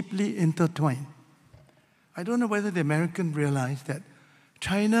so deeply intertwined. I don't know whether the Americans realize that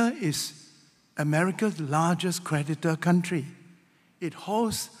China is America's largest creditor country. It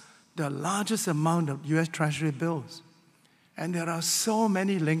holds the largest amount of US Treasury bills. And there are so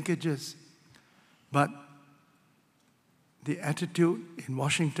many linkages. But the attitude in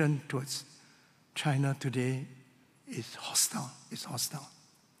Washington towards China today is hostile. It's hostile.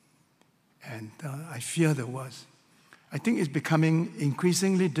 And I fear the worst. I think it's becoming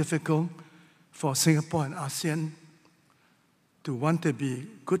increasingly difficult for Singapore and ASEAN to want to be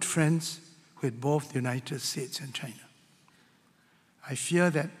good friends with both the United States and China. I fear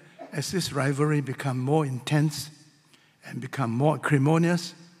that as this rivalry becomes more intense and become more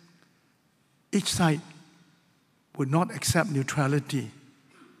acrimonious, each side would not accept neutrality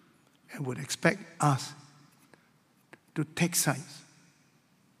and would expect us to take sides.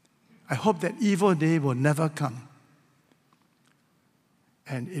 I hope that evil day will never come.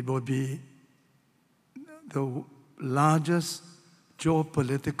 And it will be the largest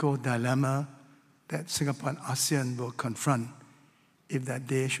geopolitical dilemma that Singapore and ASEAN will confront if that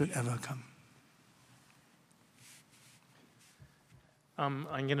day should ever come. I'm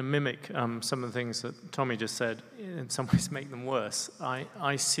going to mimic some of the things that Tommy just said, in some ways make them worse.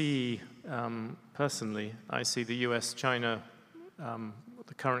 I see, personally, I see the US-China,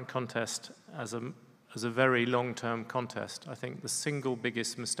 the current contest as a very long-term contest. I think the single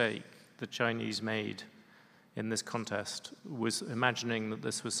biggest mistake the Chinese made in this contest was imagining that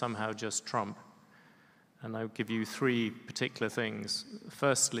this was somehow just Trump. And I'll give you three particular things.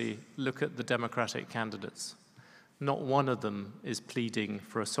 Firstly, look at the Democratic candidates. Not one of them is pleading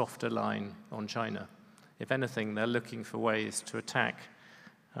for a softer line on China. If anything, they're looking for ways to attack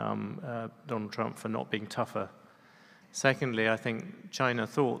Donald Trump for not being tougher. Secondly, I think China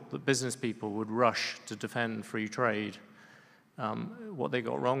thought that business people would rush to defend free trade. What they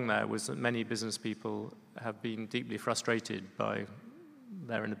got wrong there was that many business people have been deeply frustrated by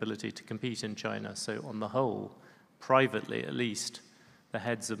their inability to compete in China. So on the whole, privately at least, the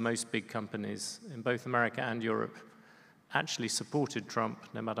heads of most big companies in both America and Europe actually supported Trump,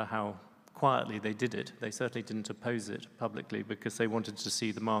 no matter how quietly they did it. They certainly didn't oppose it publicly because they wanted to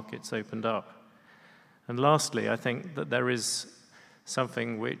see the markets opened up. And lastly, I think that there is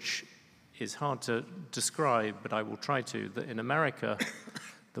something which is hard to describe, but I will try to, that in America,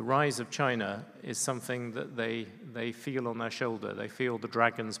 the rise of China is something that they feel on their shoulder. They feel the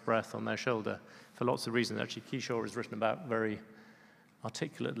dragon's breath on their shoulder for lots of reasons. Actually, Kishore has written about very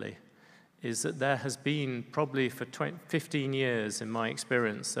articulately, is that there has been probably for 15 years, in my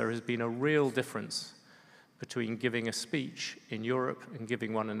experience, there has been a real difference between giving a speech in Europe and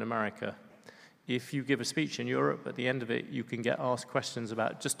giving one in America. If you give a speech in Europe, at the end of it, you can get asked questions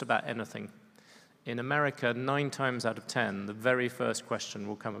about just about anything. In America, 9 times out of 10, the very first question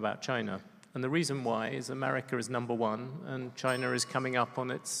will come about China. And the reason why is America is number one, and China is coming up on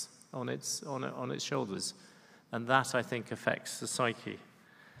its shoulders. And that, I think, affects the psyche.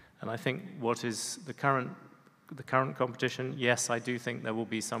 And I think what is the current competition, yes, I do think there will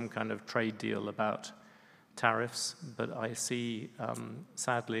be some kind of trade deal about tariffs, but I see,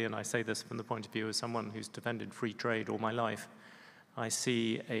 sadly, and I say this from the point of view of someone who's defended free trade all my life, I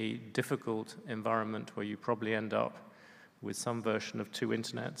see a difficult environment where you probably end up with some version of two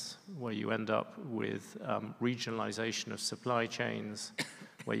internets, where you end up with regionalization of supply chains,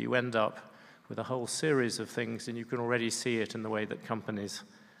 where you end up with a whole series of things, and you can already see it in the way that companies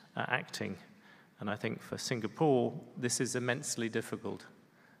are acting. And I think for Singapore, this is immensely difficult.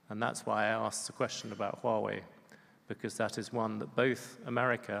 And that's why I asked the question about Huawei, because that is one that both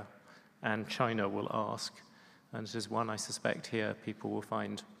America and China will ask. And it is one I suspect here people will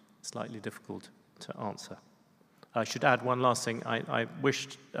find slightly difficult to answer. I should add one last thing. I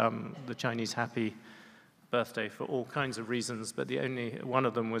wished the Chinese happy birthday for all kinds of reasons, but one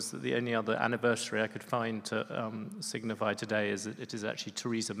of them was that the only other anniversary I could find to signify today is that it is actually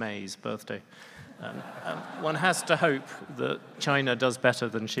Theresa May's birthday. One has to hope that China does better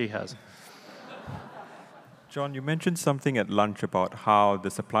than she has. John, you mentioned something at lunch about how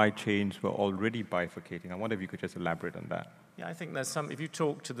the supply chains were already bifurcating. I wonder if you could just elaborate on that. Yeah, I think there's some, if you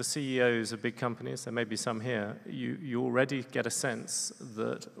talk to the CEOs of big companies, there may be some here, you already get a sense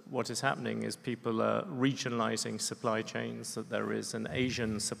that what is happening is people are regionalizing supply chains, that there is an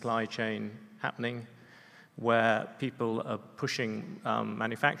Asian supply chain happening where people are pushing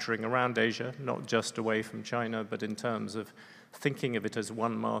manufacturing around Asia, not just away from China, but in terms of thinking of it as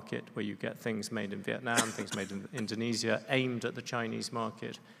one market where you get things made in Vietnam, things made in Indonesia, aimed at the Chinese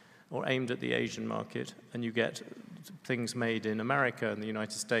market or aimed at the Asian market, and you get things made in America and the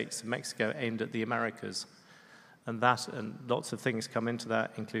United States and Mexico aimed at the Americas. And lots of things come into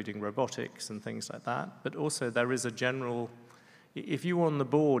that, including robotics and things like that. But also there is a general, if you're on the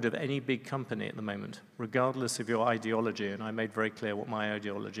board of any big company at the moment, regardless of your ideology, and I made very clear what my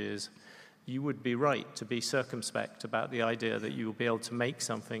ideology is, you would be right to be circumspect about the idea that you will be able to make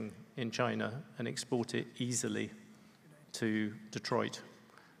something in China and export it easily to Detroit.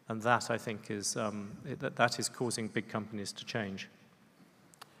 And that, I think, is that is causing big companies to change.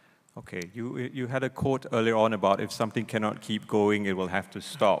 Okay, you had a quote earlier on about if something cannot keep going, it will have to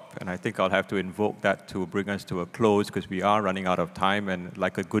stop. And I think I'll have to invoke that to bring us to a close because we are running out of time. And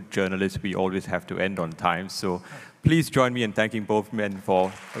like a good journalist, we always have to end on time. So please join me in thanking both men for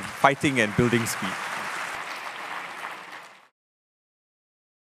fighting and building speed.